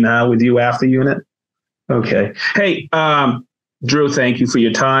opening now with you after unit. Okay. Hey, Drew, thank you for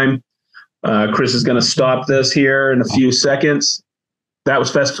your time. Chris is going to stop this here in a few seconds. That was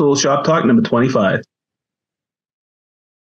Festool Shop Talk number 25.